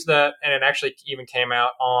numerous reviews of that, and it actually even came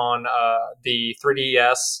out on the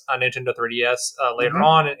 3DS, Nintendo 3DS later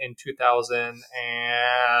on in 2000, and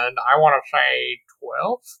I want to say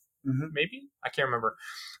 12, maybe? I can't remember.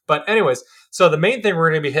 But anyways, so the main thing we're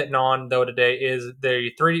going to be hitting on, though, today is the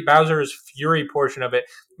 3D Bowser's Fury portion of it,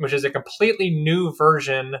 which is a completely new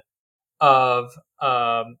version of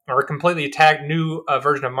or a completely new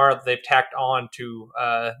version of Mario that they've tacked on to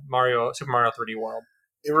Super Mario 3D World.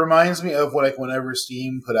 It reminds me of whenever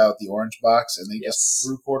Steam put out the orange box and they just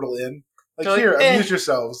threw Portal in. Like, here, amuse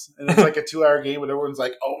yourselves. And it's like a 2-hour game and everyone's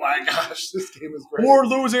like, oh my gosh, this game is great. We're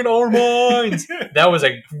losing our minds. That was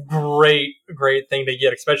a great thing to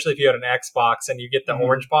get, especially if you had an Xbox and you get the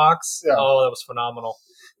orange box. Yeah. Oh, that was phenomenal.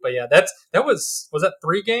 But yeah, was that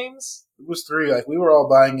 3 games? It was 3. Like, we were all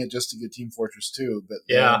buying it just to get Team Fortress 2, but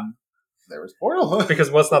then there was Portal. Because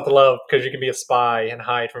what's not to love? Because you can be a spy and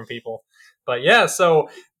hide from people. But yeah, so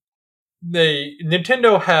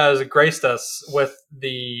Nintendo has graced us with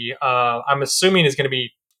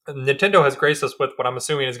Nintendo has graced us with what I'm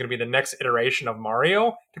assuming is going to be the next iteration of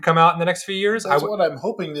Mario to come out in the next few years. That's what I'm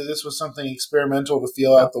hoping, that this was something experimental to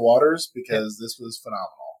feel out the waters, because this was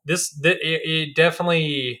phenomenal. It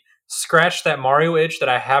definitely scratched that Mario itch that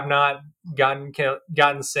I have not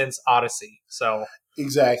gotten since Odyssey. So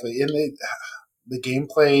exactly, and the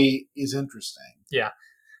gameplay is interesting. Yeah.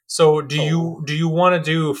 So do you want to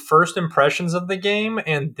do first impressions of the game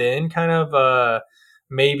and then kind of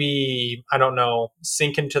maybe, I don't know,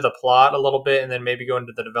 sink into the plot a little bit and then maybe go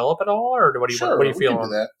into the develop at all, or what do you feel? We can do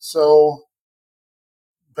that. So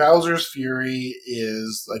Bowser's Fury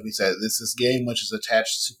is, like we said, this is a game which is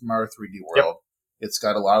attached to Super Mario 3D World. Yep. It's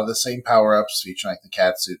got a lot of the same power-ups, featuring like the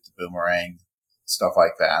cat suit, the boomerang, stuff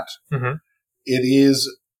like that. Mm-hmm. It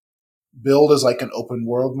is billed as like an open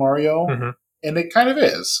world Mario. Mm-hmm. And it kind of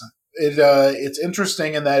is. It's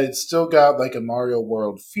interesting in that it's still got like a Mario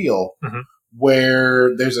World feel,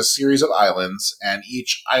 where there's a series of islands, and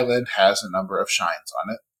each island has a number of shines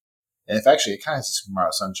on it. And if actually, it kind of has a Super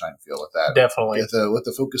Mario Sunshine feel with that. Definitely. With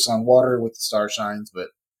the focus on water, with the star shines. But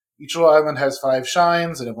each little island has 5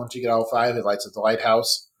 shines, and then once you get all 5, it lights up the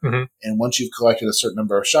lighthouse. Mm-hmm. And once you've collected a certain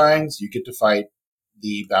number of shines, you get to fight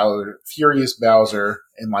the Furious Bowser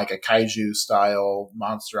in like a kaiju style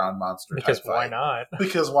monster on monster. Because why not?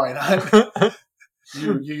 Because why not?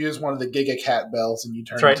 you use one of the Giga Cat bells and you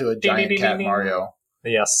turn into a giant cat Mario.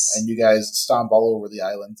 Yes. And you guys stomp all over the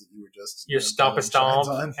islands that you were just... You stomp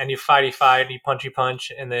and you fighty and you punchy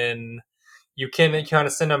punch, and then you can kind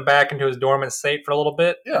of send him back into his dormant state for a little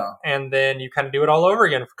bit. Yeah. And then you kind of do it all over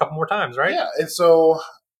again for a couple more times, right? Yeah. And so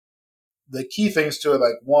the key things to it,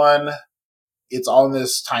 like, one, it's on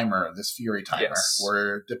this timer, this Fury timer,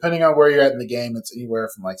 where depending on where you're at in the game, it's anywhere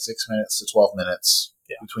from like 6 minutes to 12 minutes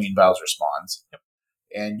between Bowser spawns. Yep.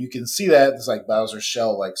 And you can see that it's like Bowser's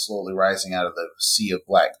shell like slowly rising out of the sea of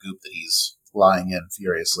black goop that he's lying in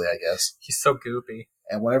furiously, I guess. He's so goopy.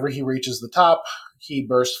 And whenever he reaches the top, he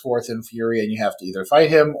bursts forth in fury, and you have to either fight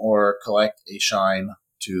him or collect a shine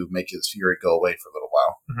to make his fury go away for a little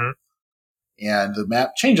while. Mm-hmm. And the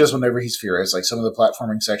map changes whenever he's furious. Like, some of the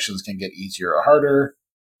platforming sections can get easier or harder.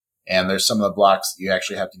 And there's some of the blocks that you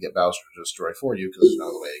actually have to get Bowser to destroy for you, because there's no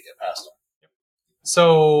other way to get past them.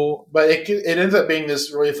 So, but it ends up being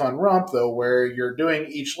this really fun romp, though, where you're doing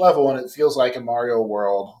each level and it feels like a Mario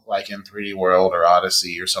world, like in 3D World or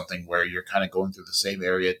Odyssey or something, where you're kind of going through the same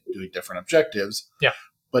area doing different objectives. Yeah.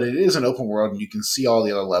 But it is an open world, and you can see all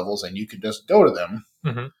the other levels, and you can just go to them.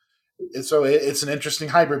 Mm-hmm. And so it's an interesting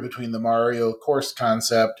hybrid between the Mario course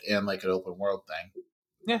concept and like an open world thing.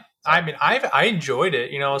 Yeah, I mean, I enjoyed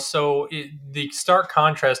it. So the stark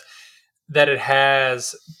contrast that it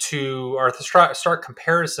has to, or the stark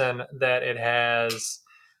comparison that it has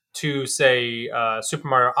to say Super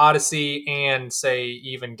Mario Odyssey and say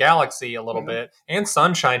even Galaxy a little bit, and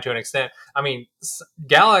Sunshine to an extent. I mean,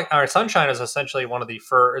 Sunshine is essentially one of the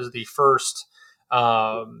first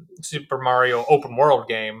Super Mario open world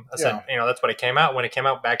game. Yeah. You know, that's what it came out when it came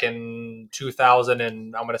out back in 2000,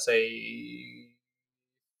 and I'm going to say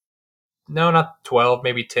no, not 12,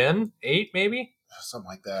 maybe 10, 8, maybe. Something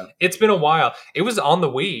like that. It's been a while. It was on the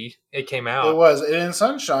Wii. It came out. It was. And in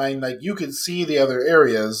Sunshine, like you could see the other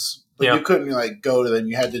areas, but you couldn't like go to them.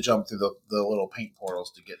 You had to jump through the little paint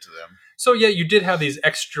portals to get to them. So yeah, you did have these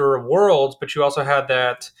extra worlds, but you also had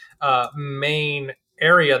that main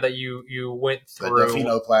area that you went through. The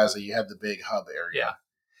Delfino Plaza, you had the big hub area. Yeah.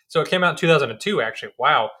 So it came out in 2002. Actually,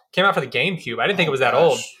 wow, came out for the GameCube. I didn't think it was that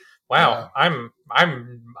old. Wow, yeah.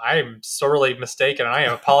 I'm sorely mistaken, and I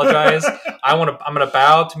apologize. I'm gonna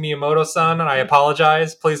bow to Miyamoto-san, and I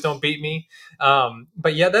apologize. Please don't beat me.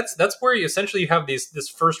 But yeah, that's where you essentially have this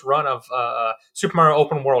first run of Super Mario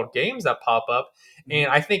open world games that pop up, and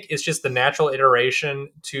I think it's just the natural iteration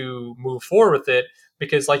to move forward with it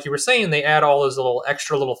because, like you were saying, they add all those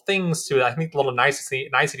extra little things to it. I think the little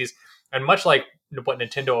niceties, and much like what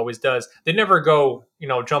Nintendo always does, they never go,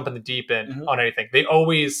 jump in the deep end on anything. They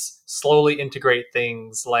always slowly integrate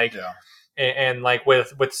things like, and like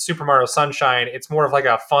with Super Mario Sunshine, it's more of like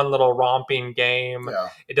a fun little romping game. Yeah.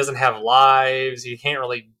 It doesn't have lives. You can't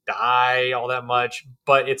really die all that much,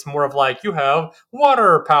 but it's more of like you have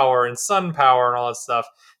water power and sun power and all that stuff.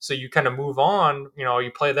 So you kind of move on,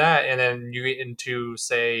 you play that and then you get into,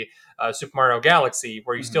 say, Super Mario Galaxy,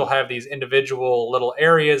 where you still have these individual little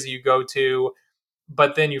areas you go to,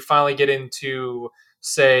 but then you finally get into,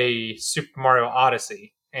 say, Super Mario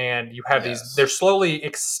Odyssey, and you have they're slowly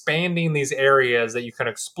expanding these areas that you can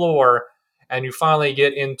explore, and you finally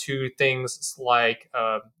get into things like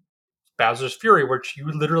Bowser's Fury, which you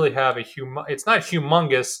literally have it's not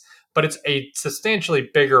humongous, but it's a substantially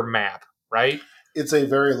bigger map, right? It's a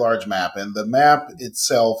very large map, and the map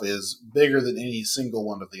itself is bigger than any single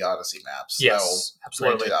one of the Odyssey maps. Yes, so,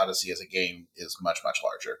 absolutely. Granted, Odyssey as a game is much, much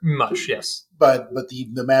larger. Much, yes. But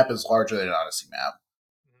the map is larger than an Odyssey map.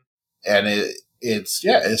 And it's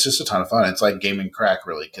just a ton of fun. It's like gaming crack,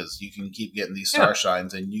 really, because you can keep getting these star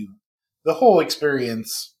shines, and the whole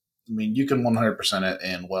experience, I mean, you can 100% it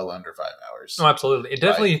in well under 5 hours. Oh, absolutely. It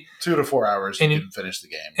definitely... Like 2 to 4 hours you can finish the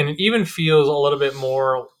game. And it even feels a little bit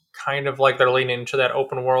more kind of like they're leaning into that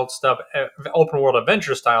open world stuff, open world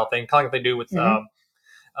adventure style thing, kind of like they do with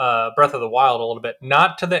Breath of the Wild a little bit.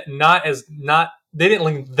 They didn't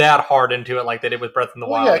lean that hard into it like they did with Breath of the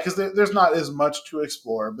Wild. Yeah, because there's not as much to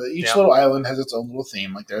explore, but each little island has its own little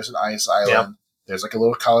theme. Like there's an ice island, there's like a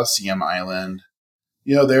little Colosseum island.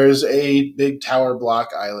 There's a big tower block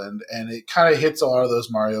island, and it kind of hits a lot of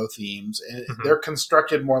those Mario themes. And they're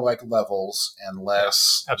constructed more like levels and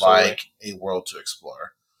less like a world to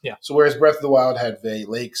explore. Yeah. So whereas Breath of the Wild had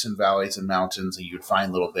lakes and valleys and mountains, and you'd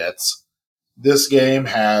find little bits, this game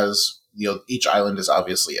has, each island is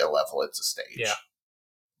obviously a level. It's a stage. Yeah.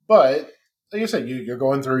 But like I said, you're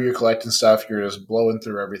going through, you're collecting stuff, you're just blowing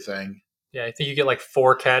through everything. Yeah, I think you get like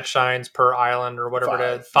 4 cat shines per island or whatever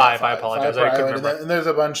it is. 5, I apologize. I couldn't remember. And there's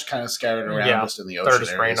a bunch kind of scattered around just in the ocean. They're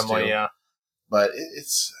just randomly, too. But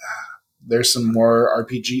there's some more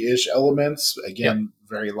RPG-ish elements. Again,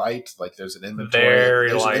 very light. Like there's an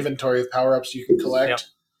inventory. An inventory of power-ups you can collect. Yep.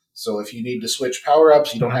 So if you need to switch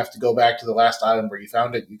power-ups, you don't have to go back to the last island where you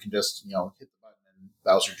found it. You can just, hit the button and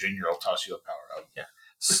Bowser Jr. will toss you a power-up. Yeah.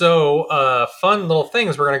 So fun little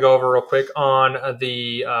things we're going to go over real quick on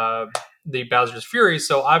the Bowser's Fury.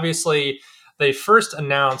 So obviously they first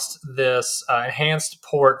announced this enhanced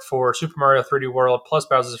port for Super Mario 3D World plus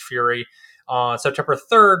Bowser's Fury on September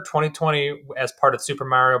 3rd, 2020 as part of Super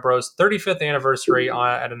Mario Bros. 35th anniversary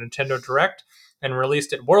at a Nintendo Direct, and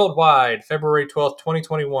released it worldwide February 12th,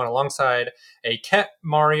 2021 alongside a Cat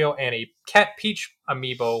Mario and a Cat Peach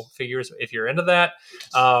amiibo figures if you're into that.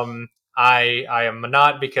 I am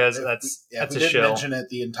not, because that's a shill. Didn't mention it,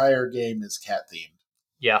 the entire game is cat themed.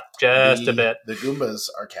 Yeah, just a bit. The Goombas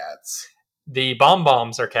are cats. The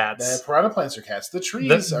Bombs are cats. The Piranha Plants are cats. The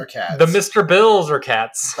trees are cats. The Mr. Bills are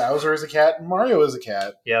cats. Bowser is a cat and Mario is a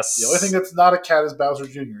cat. Yes. The only thing that's not a cat is Bowser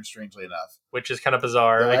Jr., strangely enough. Which is kind of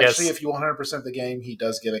bizarre, I guess. Actually, if you 100% the game, he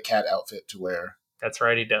does get a cat outfit to wear. That's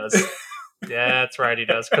right, he does. That's right, he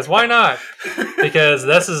does. Because why not? Because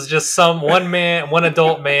this is just one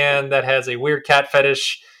adult man that has a weird cat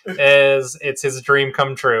fetish. It's his dream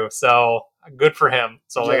come true. So good for him.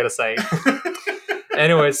 That's all I gotta say.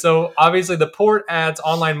 Anyway, so obviously the port adds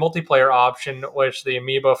online multiplayer option, which the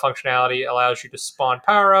amiibo functionality allows you to spawn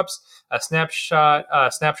power-ups, a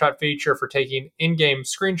snapshot feature for taking in-game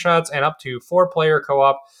screenshots, and up to 4-player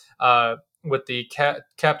co-op with the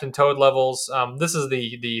Captain Toad levels. This is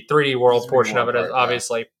the 3D world portion of it,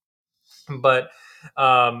 obviously. But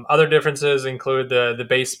other differences include the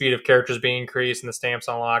base speed of characters being increased and the stamps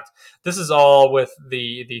unlocked. This is all with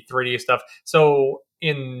the 3D stuff. So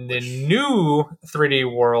in the new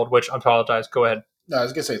 3D world, which I apologize, go ahead. No, I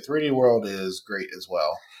was gonna say 3D world is great as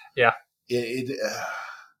well. Yeah, it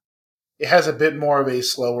has a bit more of a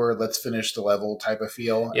slower, let's finish the level type of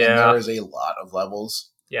feel. Yeah, and there is a lot of levels.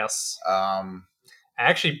 Yes. I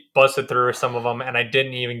actually busted through some of them, and I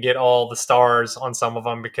didn't even get all the stars on some of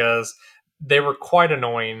them because they were quite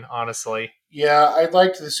annoying, honestly. Yeah, I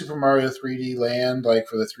liked the Super Mario 3D Land, like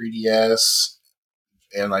for the 3DS,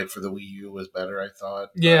 and like for the Wii U was better, I thought.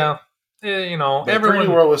 Yeah, everyone. 3D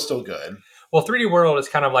World was still good. Well, 3D World is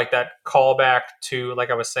kind of like that callback to, like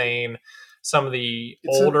I was saying, some of the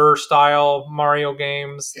older style Mario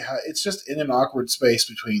games. Yeah, it's just in an awkward space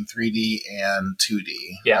between 3D and 2D.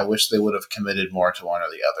 Yeah. I wish they would have committed more to one or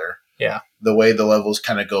the other. Yeah. The way the levels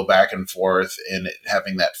kind of go back and forth and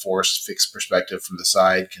having that forced fixed perspective from the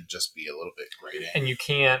side can just be a little bit grating. And you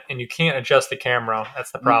can't adjust the camera.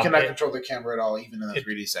 That's the problem. You cannot control the camera at all, even in the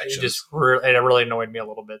 3D sections. It really annoyed me a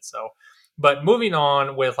little bit. So, but moving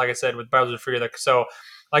on with, like I said, with Bowser's Fury. So,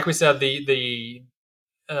 like we said, the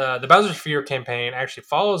Bowser's Fury campaign actually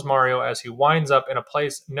follows Mario as he winds up in a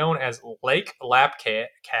place known as Lake Lapcat.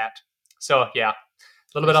 So, yeah, a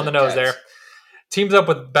little bit on the nose there. Teams up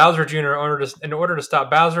with Bowser Jr. in order to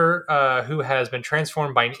stop Bowser, who has been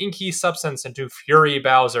transformed by an inky substance into Fury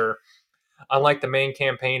Bowser. Unlike the main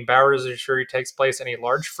campaign, Bowser's Fury takes place in a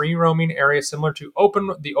large free-roaming area similar to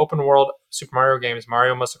the open-world Super Mario games.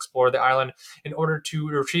 Mario must explore the island in order to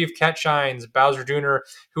retrieve Cat Shines. Bowser Jr.,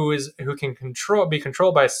 who can be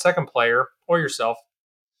controlled by a second player or yourself,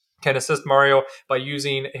 can assist Mario by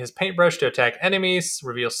using his paintbrush to attack enemies,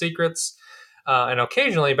 reveal secrets, and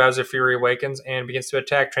occasionally Bowser Fury awakens and begins to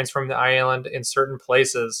attack, transforming the island in certain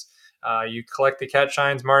places. You collect the Cat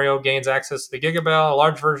Shines. Mario gains access to the Giga Bell, a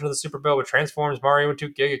large version of the Super Bell, which transforms Mario into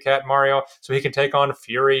Giga Cat Mario, so he can take on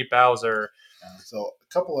Fury Bowser. So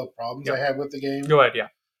a couple of problems I had with the game. Go ahead, yeah.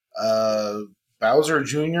 Bowser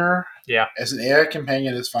Jr. as an AI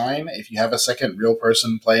companion is fine. If you have a second real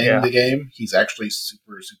person playing the game, he's actually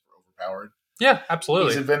super, super overpowered. Yeah, absolutely.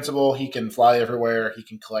 He's invincible. He can fly everywhere. He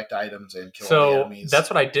can collect items and kill the enemies. That's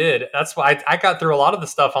what I did. That's why I got through a lot of the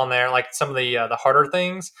stuff on there, like some of the harder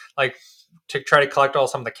things, like to try to collect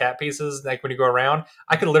some of the cat pieces. Like when you go around,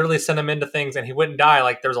 I could literally send him into things and he wouldn't die.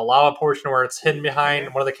 Like there's a lava portion where it's hidden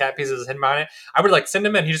behind one of the cat pieces is hidden behind it. I would send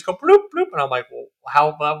him in. He just go bloop bloop, and I'm like, well,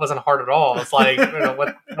 how that wasn't hard at all. It's like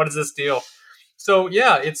what is this deal? So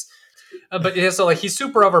yeah, it's. But yeah, so he's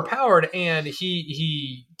super overpowered and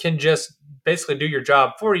he can just basically do your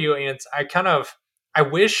job for you. And I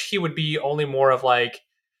wish he would be only more of like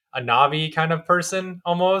a Navi kind of person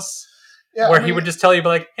almost, where he would just tell you,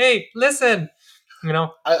 like, hey, listen,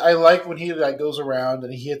 I like when he goes around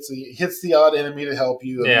and he hits the odd enemy to help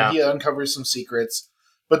you. And he uncovers some secrets.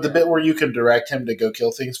 But the bit where you can direct him to go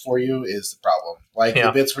kill things for you is the problem.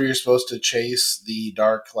 The bits where you're supposed to chase the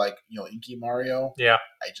dark, inky Mario. Yeah.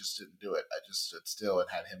 I just didn't do it. I just stood still and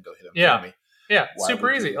had him go hit him for me. Yeah,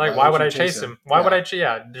 super easy. Why would I chase him? Why would I?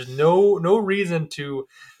 There's no reason to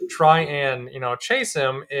try and chase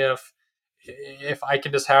him if I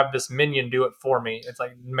can just have this minion do it for me. It's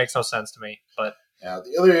it makes no sense to me. But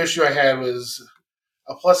the other issue I had was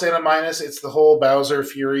a plus and a minus. It's the whole Bowser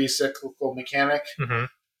Fury cyclical mechanic. Mm-hmm.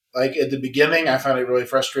 At the beginning, I found it really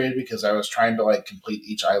frustrating because I was trying to complete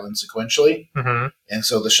each island sequentially. Mm-hmm. And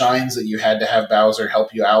so the shines that you had to have Bowser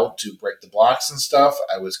help you out to break the blocks and stuff,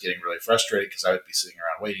 I was getting really frustrated because I would be sitting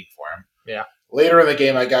around waiting for him. Yeah. Later in the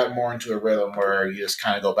game, I got more into a rhythm where you just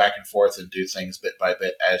kind of go back and forth and do things bit by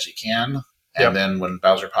bit as you can. And then when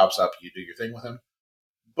Bowser pops up, you do your thing with him.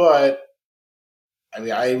 But by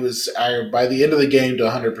the end of the game to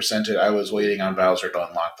 100% it, I was waiting on Bowser to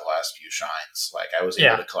unlock the last few shines. I was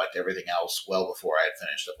able to collect everything else well before I had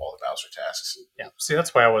finished up all the Bowser tasks. Yeah, see,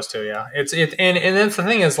 that's why I was too. Yeah, and that's the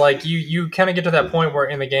thing is you kind of get to that point where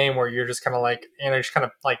in the game where you're just kind of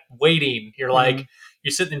waiting. You're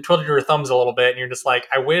you're sitting and twiddling your thumbs a little bit, and you're just like,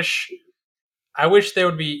 I wish there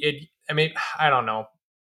would be it. I mean, I don't know.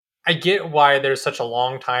 I get why there's such a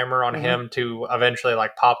long timer on him to eventually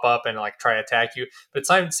pop up and try to attack you, but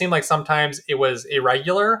it seemed like sometimes it was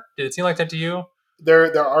irregular. Did it seem like that to you?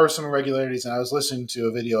 there are some irregularities, and I was listening to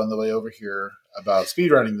a video on the way over here about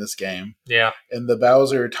speedrunning this game. Yeah. And the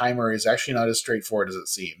Bowser timer is actually not as straightforward as it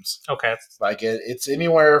seems. Okay. Like it's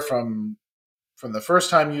anywhere from the first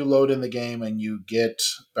time you load in the game and you get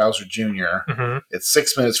Bowser Jr., it's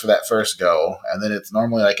 6 minutes for that first go, and then it's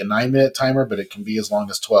normally like a 9-minute timer, but it can be as long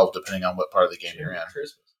as 12 depending on what part of the game you're in.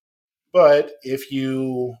 But if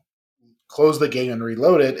you close the game and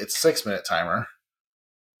reload it, it's a 6-minute timer.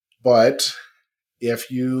 But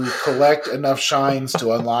if you collect enough shines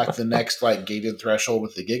to unlock the next like gated threshold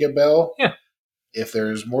with the Giga Bell, if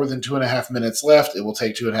there's more than 2.5 minutes left, it will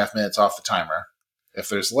take 2.5 minutes off the timer. If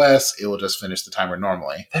there's less, it will just finish the timer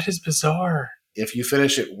normally. That is bizarre. If you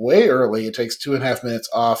finish it way early, it takes 2.5 minutes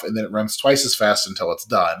off, and then it runs twice as fast until it's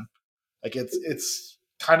done. Like it's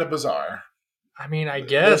kind of bizarre. I mean, I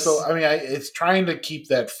guess. So it's trying to keep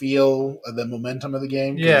that feel of the momentum of the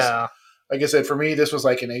game. Yeah. Like I said, for me, this was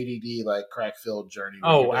like an ADD, like crack-filled journey.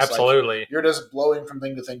 Oh, absolutely. Like, you're just blowing from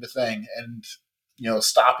thing to thing to thing, and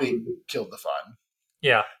stopping killed the fun.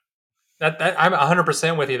 Yeah, that I'm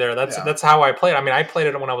 100% with you there. That's how I played. I mean, I played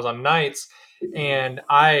it when I was on nights, and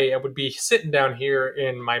I would be sitting down here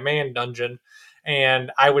in my man dungeon,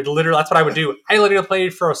 and I would literally, that's what I would do. I literally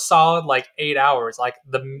played for a solid like 8 hours. Like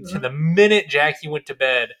the minute Jackie went to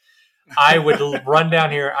bed, I would run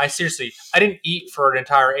down here. I didn't eat for an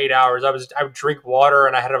entire 8 hours. I would drink water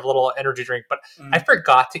and I had a little energy drink, but I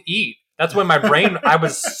forgot to eat. That's when my brain, I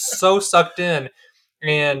was so sucked in.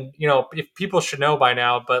 And, if people should know by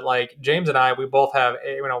now, but like James and I, we both have,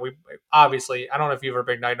 we obviously, I don't know if you've ever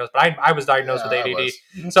been diagnosed, but I was diagnosed with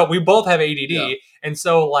ADD. So we both have ADD. Yeah. And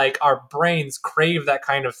so like our brains crave that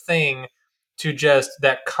kind of thing, to just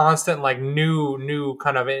that constant like new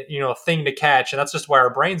kind of thing to catch, and that's just where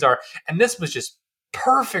our brains are. And this was just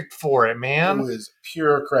perfect for it, man. It was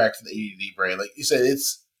pure crack for the ADD brain. Like you said,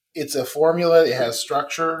 it's a formula. It has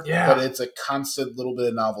structure, but it's a constant little bit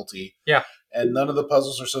of novelty. Yeah, and none of the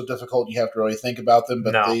puzzles are so difficult you have to really think about them,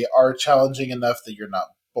 but they are challenging enough that you're not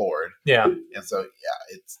bored. Yeah, and so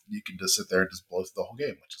you can just sit there and just blow through the whole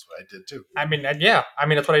game, which is what I did too. I mean,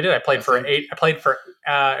 that's what I did. I played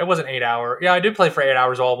it wasn't 8 hours. Yeah, I did play for 8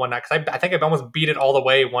 hours all one night, because I think I almost beat it all the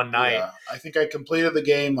way one night. Yeah, I think I completed the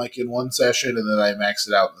game like in one session, and then I maxed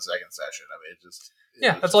it out in the second session. I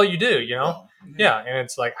mean, that's all you do, Mm-hmm. Yeah, and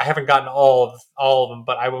it's like I haven't gotten all of them,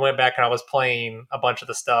 but I went back and I was playing a bunch of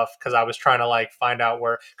the stuff because I was trying to like find out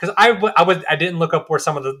where, because I didn't look up where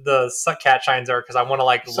some of the cat shines are, because I want to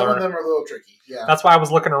like learn. Some of them are a little tricky. Yeah, that's why I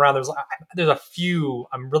was looking around. There's a few.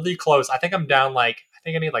 I'm really close. I think I'm down I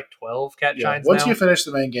think I need like 12 cat shines. Once you finish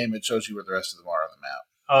the main game, it shows you where the rest of them are on the map.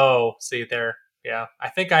 Oh, see there. Yeah, I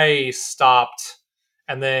think I stopped,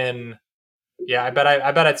 and then. Yeah, I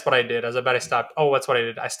bet that's what I did. I bet I stopped. Oh, that's what I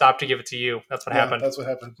did. I stopped to give it to you. That's what happened. That's what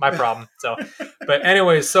happened. My problem. So, but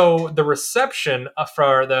anyway, so the reception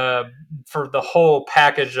for the whole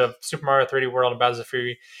package of Super Mario 3D World and Bowser's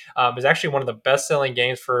Fury is actually one of the best-selling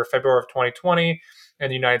games for February of 2020 in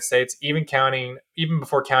the United States, even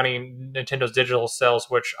before counting Nintendo's digital sales,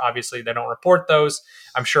 which obviously they don't report those.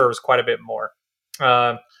 I'm sure it was quite a bit more.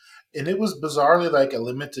 And it was bizarrely like a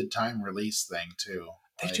limited time release thing too.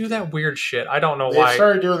 They do that weird shit. I don't know why. They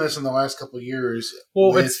started doing this in the last couple of years.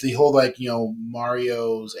 Well, it's the whole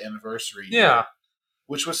Mario's anniversary. Yeah.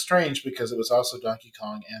 Which was strange because it was also Donkey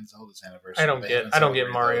Kong and Zelda's anniversary. I don't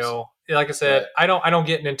get Mario. Those. Like I said, I don't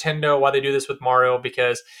get Nintendo why they do this with Mario,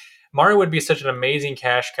 because Mario would be such an amazing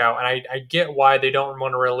cash cow, and I get why they don't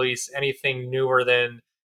want to release anything newer than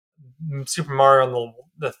Super Mario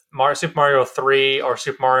Super Mario 3 or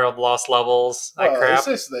Super Mario The Lost Levels. That crap.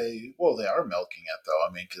 They are milking it though.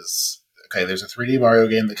 I mean, because there's a 3D Mario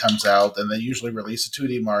game that comes out, and they usually release a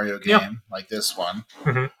 2D Mario game like this one,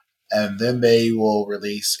 and then they will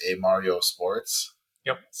release a Mario Sports.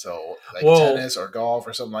 Yep. So tennis or golf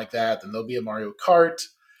or something like that. Then there'll be a Mario Kart.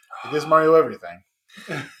 It gives Mario everything.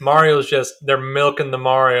 Mario's they're milking the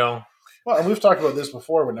Mario. Well, and we've talked about this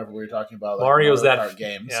before whenever we were talking about Mario's Mario Kart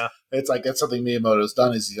games. Yeah. It's like that's something Miyamoto's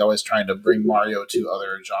done, is he's always trying to bring Mario to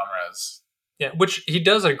other genres. Yeah, which he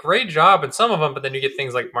does a great job in some of them, but then you get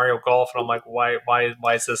things like Mario Golf, and I'm like, why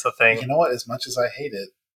is this a thing? You know what? As much as I hate it,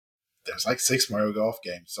 there's like 6 Mario Golf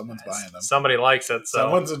games. Someone's buying them. Somebody likes it. So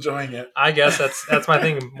someone's enjoying it. I guess that's my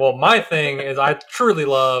thing. Well, my thing is I truly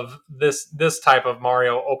love this type of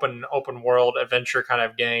Mario open world adventure kind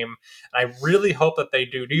of game. And I really hope that they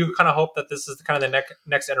do. Do you kind of hope that this is kind of the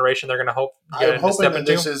next iteration they're going to hope? I'm hoping that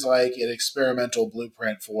this is like an experimental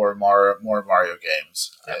blueprint for more Mario games.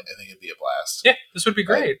 Yeah. I think it'd be a blast. Yeah, this would be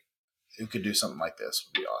great. we could do something like this,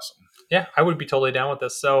 would be awesome. Yeah, I would be totally down with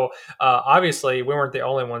this. So obviously, we weren't the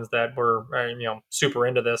only ones that were super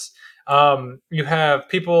into this. You have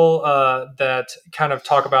people that kind of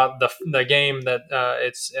talk about the game that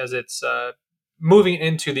it's moving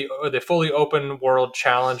into the fully open world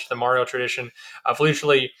challenge, the Mario tradition of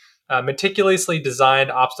literally meticulously designed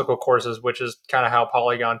obstacle courses, which is kind of how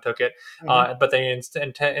Polygon took it. But they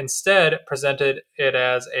instead presented it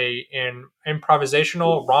as an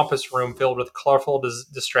improvisational rompus room filled with colorful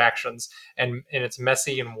distractions, and it's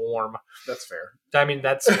messy and warm. That's fair. I mean,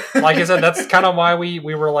 that's like I said, that's kind of why we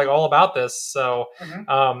were like all about this. So,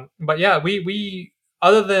 but yeah, we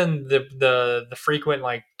other than the frequent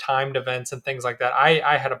like timed events and things like that,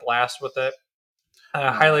 I had a blast with it. I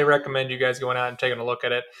highly recommend you guys going out and taking a look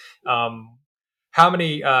at it. How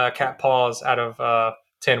many cat paws out of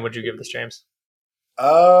 10 would you give this, James?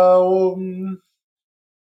 You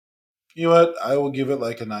know what? I will give it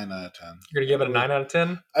like a 9 out of 10. You're gonna give it a 9 out of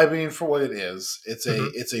 10? I mean, for what it is,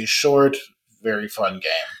 it's a short, very fun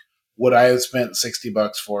game. Would I have spent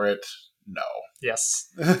 $60 for it? No. Yes,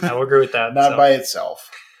 I will agree with that. Not by itself.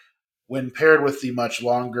 When paired with the much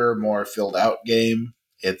longer, more filled out game,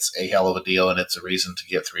 it's a hell of a deal, and it's a reason to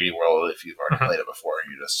get 3D World if you've already played it before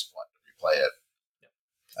and you just want to replay it.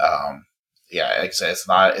 Yeah, like I say, it's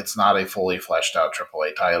not a fully fleshed out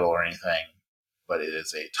AAA title or anything, but it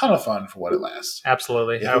is a ton of fun for what it lasts.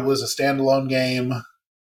 Absolutely. If it was a standalone game,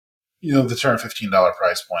 the $15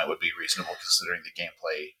 price point would be reasonable considering the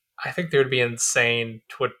gameplay. I think they would be insane.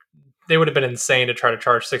 They would have been insane to try to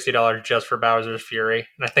charge $60 just for Bowser's Fury,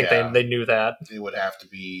 and I think they knew that. It would have to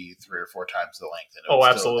be 3 or 4 times the length. And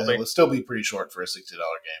absolutely. It would still be pretty short for a $60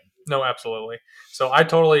 game. No, absolutely. So I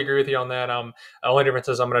totally agree with you on that. The only difference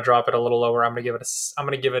is I'm going to drop it a little lower. I'm going to give it a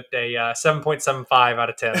 7.75 out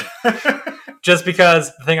of 10. Just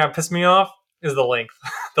because the thing that pissed me off is the length.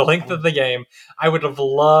 The length of the game. I would have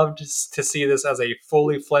loved to see this as a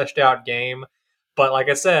fully fleshed out game, but like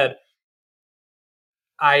I said,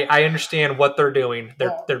 I understand what they're doing.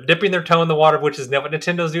 They're dipping their toe in the water, which is what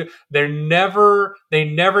Nintendo's do. They never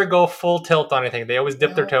go full tilt on anything. They always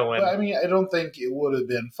dip their toe in. I mean, I don't think it would have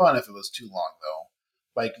been fun if it was too long,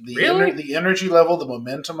 though. Like the energy level, the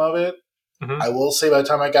momentum of it. I will say, by the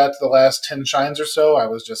time I got to the last 10 shines or so, I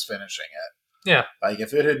was just finishing it. Yeah. Like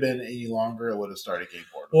if it had been any longer, it would have started getting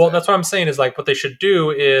bored. Well, that's what I'm saying. Is like what they should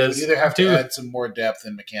do is they would either have to add some more depth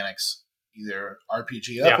in mechanics. Either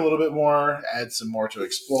RPG up a little bit more, add some more to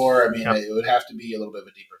explore. I mean, it would have to be a little bit of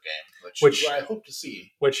a deeper game, which I hope to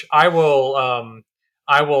see. Which I will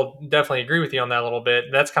definitely agree with you on that a little bit.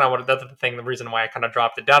 That's kind of that's the thing. The reason why I kind of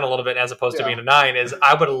dropped it down a little bit as opposed to being a 9 is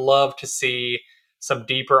I would love to see some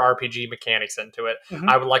deeper RPG mechanics into it.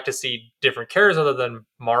 I would like to see different characters other than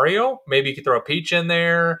Mario. Maybe you could throw a Peach in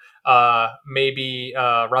there. Maybe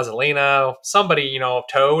Rosalina, somebody,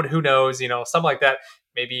 Toad, who knows, something like that.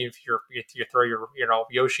 Maybe if you throw your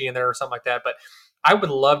Yoshi in there or something like that. But I would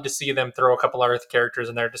love to see them throw a couple other characters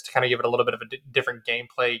in there just to kind of give it a little bit of a different game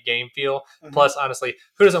feel. Plus, honestly,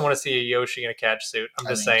 who doesn't want to see a Yoshi in a cat suit? I'm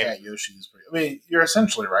just saying. Cat Yoshi is pretty. I mean, you're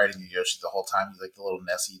essentially riding a Yoshi the whole time. He's like the little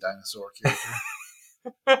Nessie dinosaur character.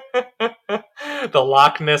 The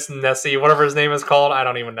Loch Ness Nessie, whatever his name is called, I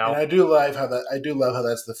don't even know. And I do love how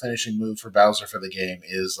that's the finishing move for Bowser for the game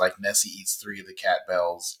is like Nessie eats 3 of the cat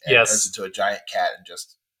bells and turns into a giant cat and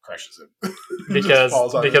just crushes him. because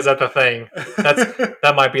that's the thing.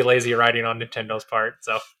 That might be lazy writing on Nintendo's part.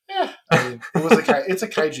 So yeah, I mean, it's a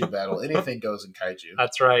kaiju battle. Anything goes in kaiju.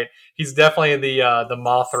 That's right. He's definitely the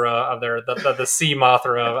Mothra of the sea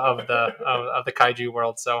Mothra of the kaiju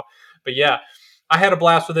world. So, but yeah. I had a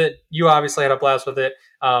blast with it. You obviously had a blast with it.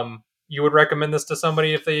 You would recommend this to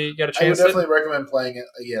somebody if they get a chance? I would definitely recommend playing it.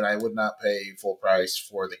 Again, I would not pay full price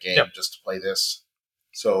for the game just to play this.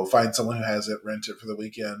 So find someone who has it, rent it for the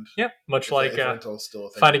weekend. Yeah, much like find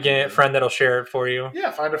a friend that'll share it for you.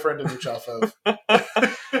 Yeah, find a friend to mooch off of.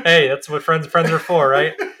 Hey, that's what friends are for,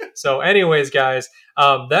 right? So anyways, guys,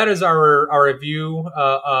 that is our review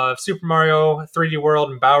of Super Mario 3D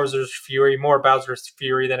World and Bowser's Fury. More Bowser's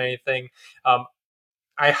Fury than anything.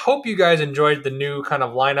 I hope you guys enjoyed the new kind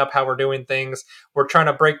of lineup, how we're doing things. We're trying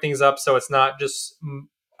to break things up so it's not just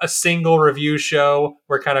a single review show.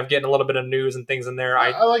 We're kind of getting a little bit of news and things in there.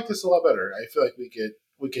 I like this a lot better. I feel like we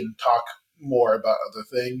can talk more about other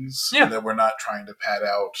things. Yeah. And that we're not trying to pad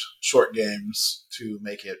out short games to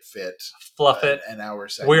make it fit. Fluff it. An hour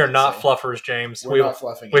segment. We are not fluffers, James. We're not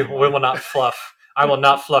fluffing. We will not fluff. I will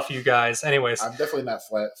not fluff you guys. Anyways, I'm definitely not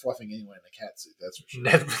fluffing anyone in a cat suit. That's for sure.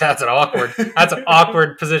 That's an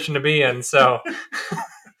awkward position to be in. So,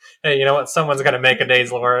 hey, you know what? Someone's going to make a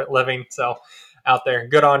day's living. So, out there.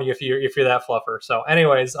 Good on you if you're that fluffer. So,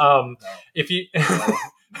 anyways, if you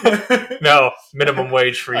no minimum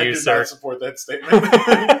wage for you, sir. I do not support that statement.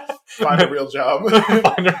 Find a real job.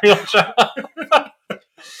 Find a real job.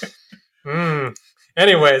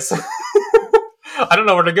 Anyways, I don't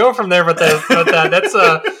know where to go from there, but that's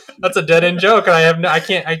a dead end joke, and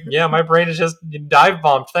my brain is just dive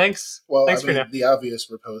bombed. Thanks. Well, thanks for the obvious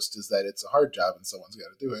riposte is that it's a hard job and someone's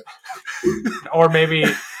got to do it. or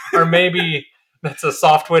maybe that's a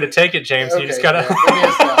soft way to take it, James. Okay, you just gotta.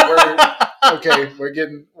 We're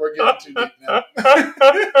getting too deep now.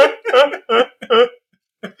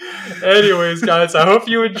 Anyways, guys, I hope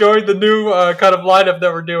you enjoyed the new kind of lineup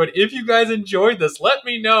that we're doing. If you guys enjoyed this, let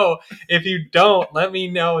me know. If you don't, let me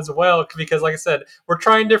know as well. Because like I said, we're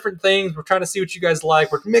trying different things. We're trying to see what you guys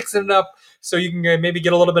like. We're mixing it up so you can maybe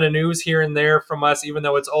get a little bit of news here and there from us, even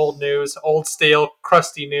though it's old news, old, stale,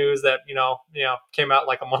 crusty news that, came out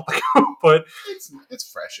like a month ago. But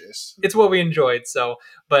it's freshest. It's what we enjoyed. So,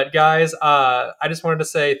 but guys, I just wanted to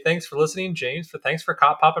say thanks for listening, James. Thanks for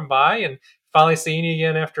popping by and finally seeing you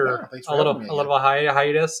again after a little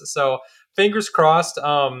hiatus. So fingers crossed.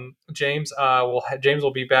 James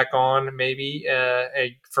will be back on maybe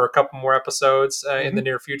for a couple more episodes in the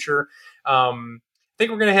near future. I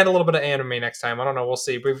think we're gonna hit a little bit of anime next time. I don't know. We'll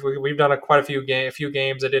see. We've done quite a few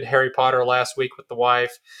games. I did Harry Potter last week with the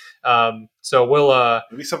wife. So we'll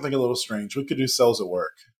maybe something a little strange. We could do Cells at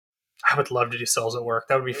Work. I would love to do Cells at Work.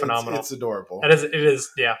 That would be phenomenal. It's adorable. It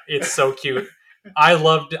is. Yeah, it's so cute. I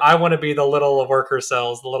want to be the little worker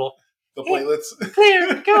cells, the platelets.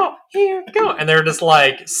 Here go. And they're just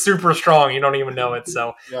like super strong. You don't even know it.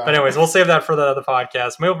 So, yeah. But anyways, we'll save that for the other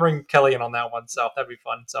podcast. Maybe we'll bring Kelly in on that one. So that'd be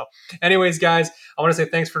fun. So anyways, guys, I want to say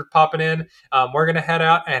thanks for popping in. We're going to head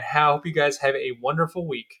out and I hope you guys have a wonderful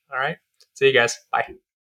week. All right. See you guys. Bye.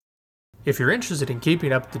 If you're interested in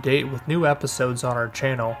keeping up to date with new episodes on our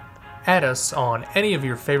channel, add us on any of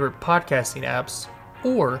your favorite podcasting apps,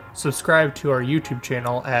 or subscribe to our YouTube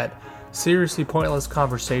channel at Seriously Pointless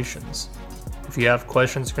Conversations. If you have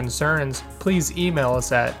questions or concerns, please email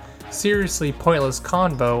us at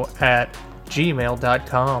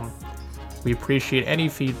seriouslypointlessconvo@gmail.com. We appreciate any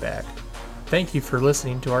feedback. Thank you for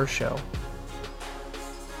listening to our show.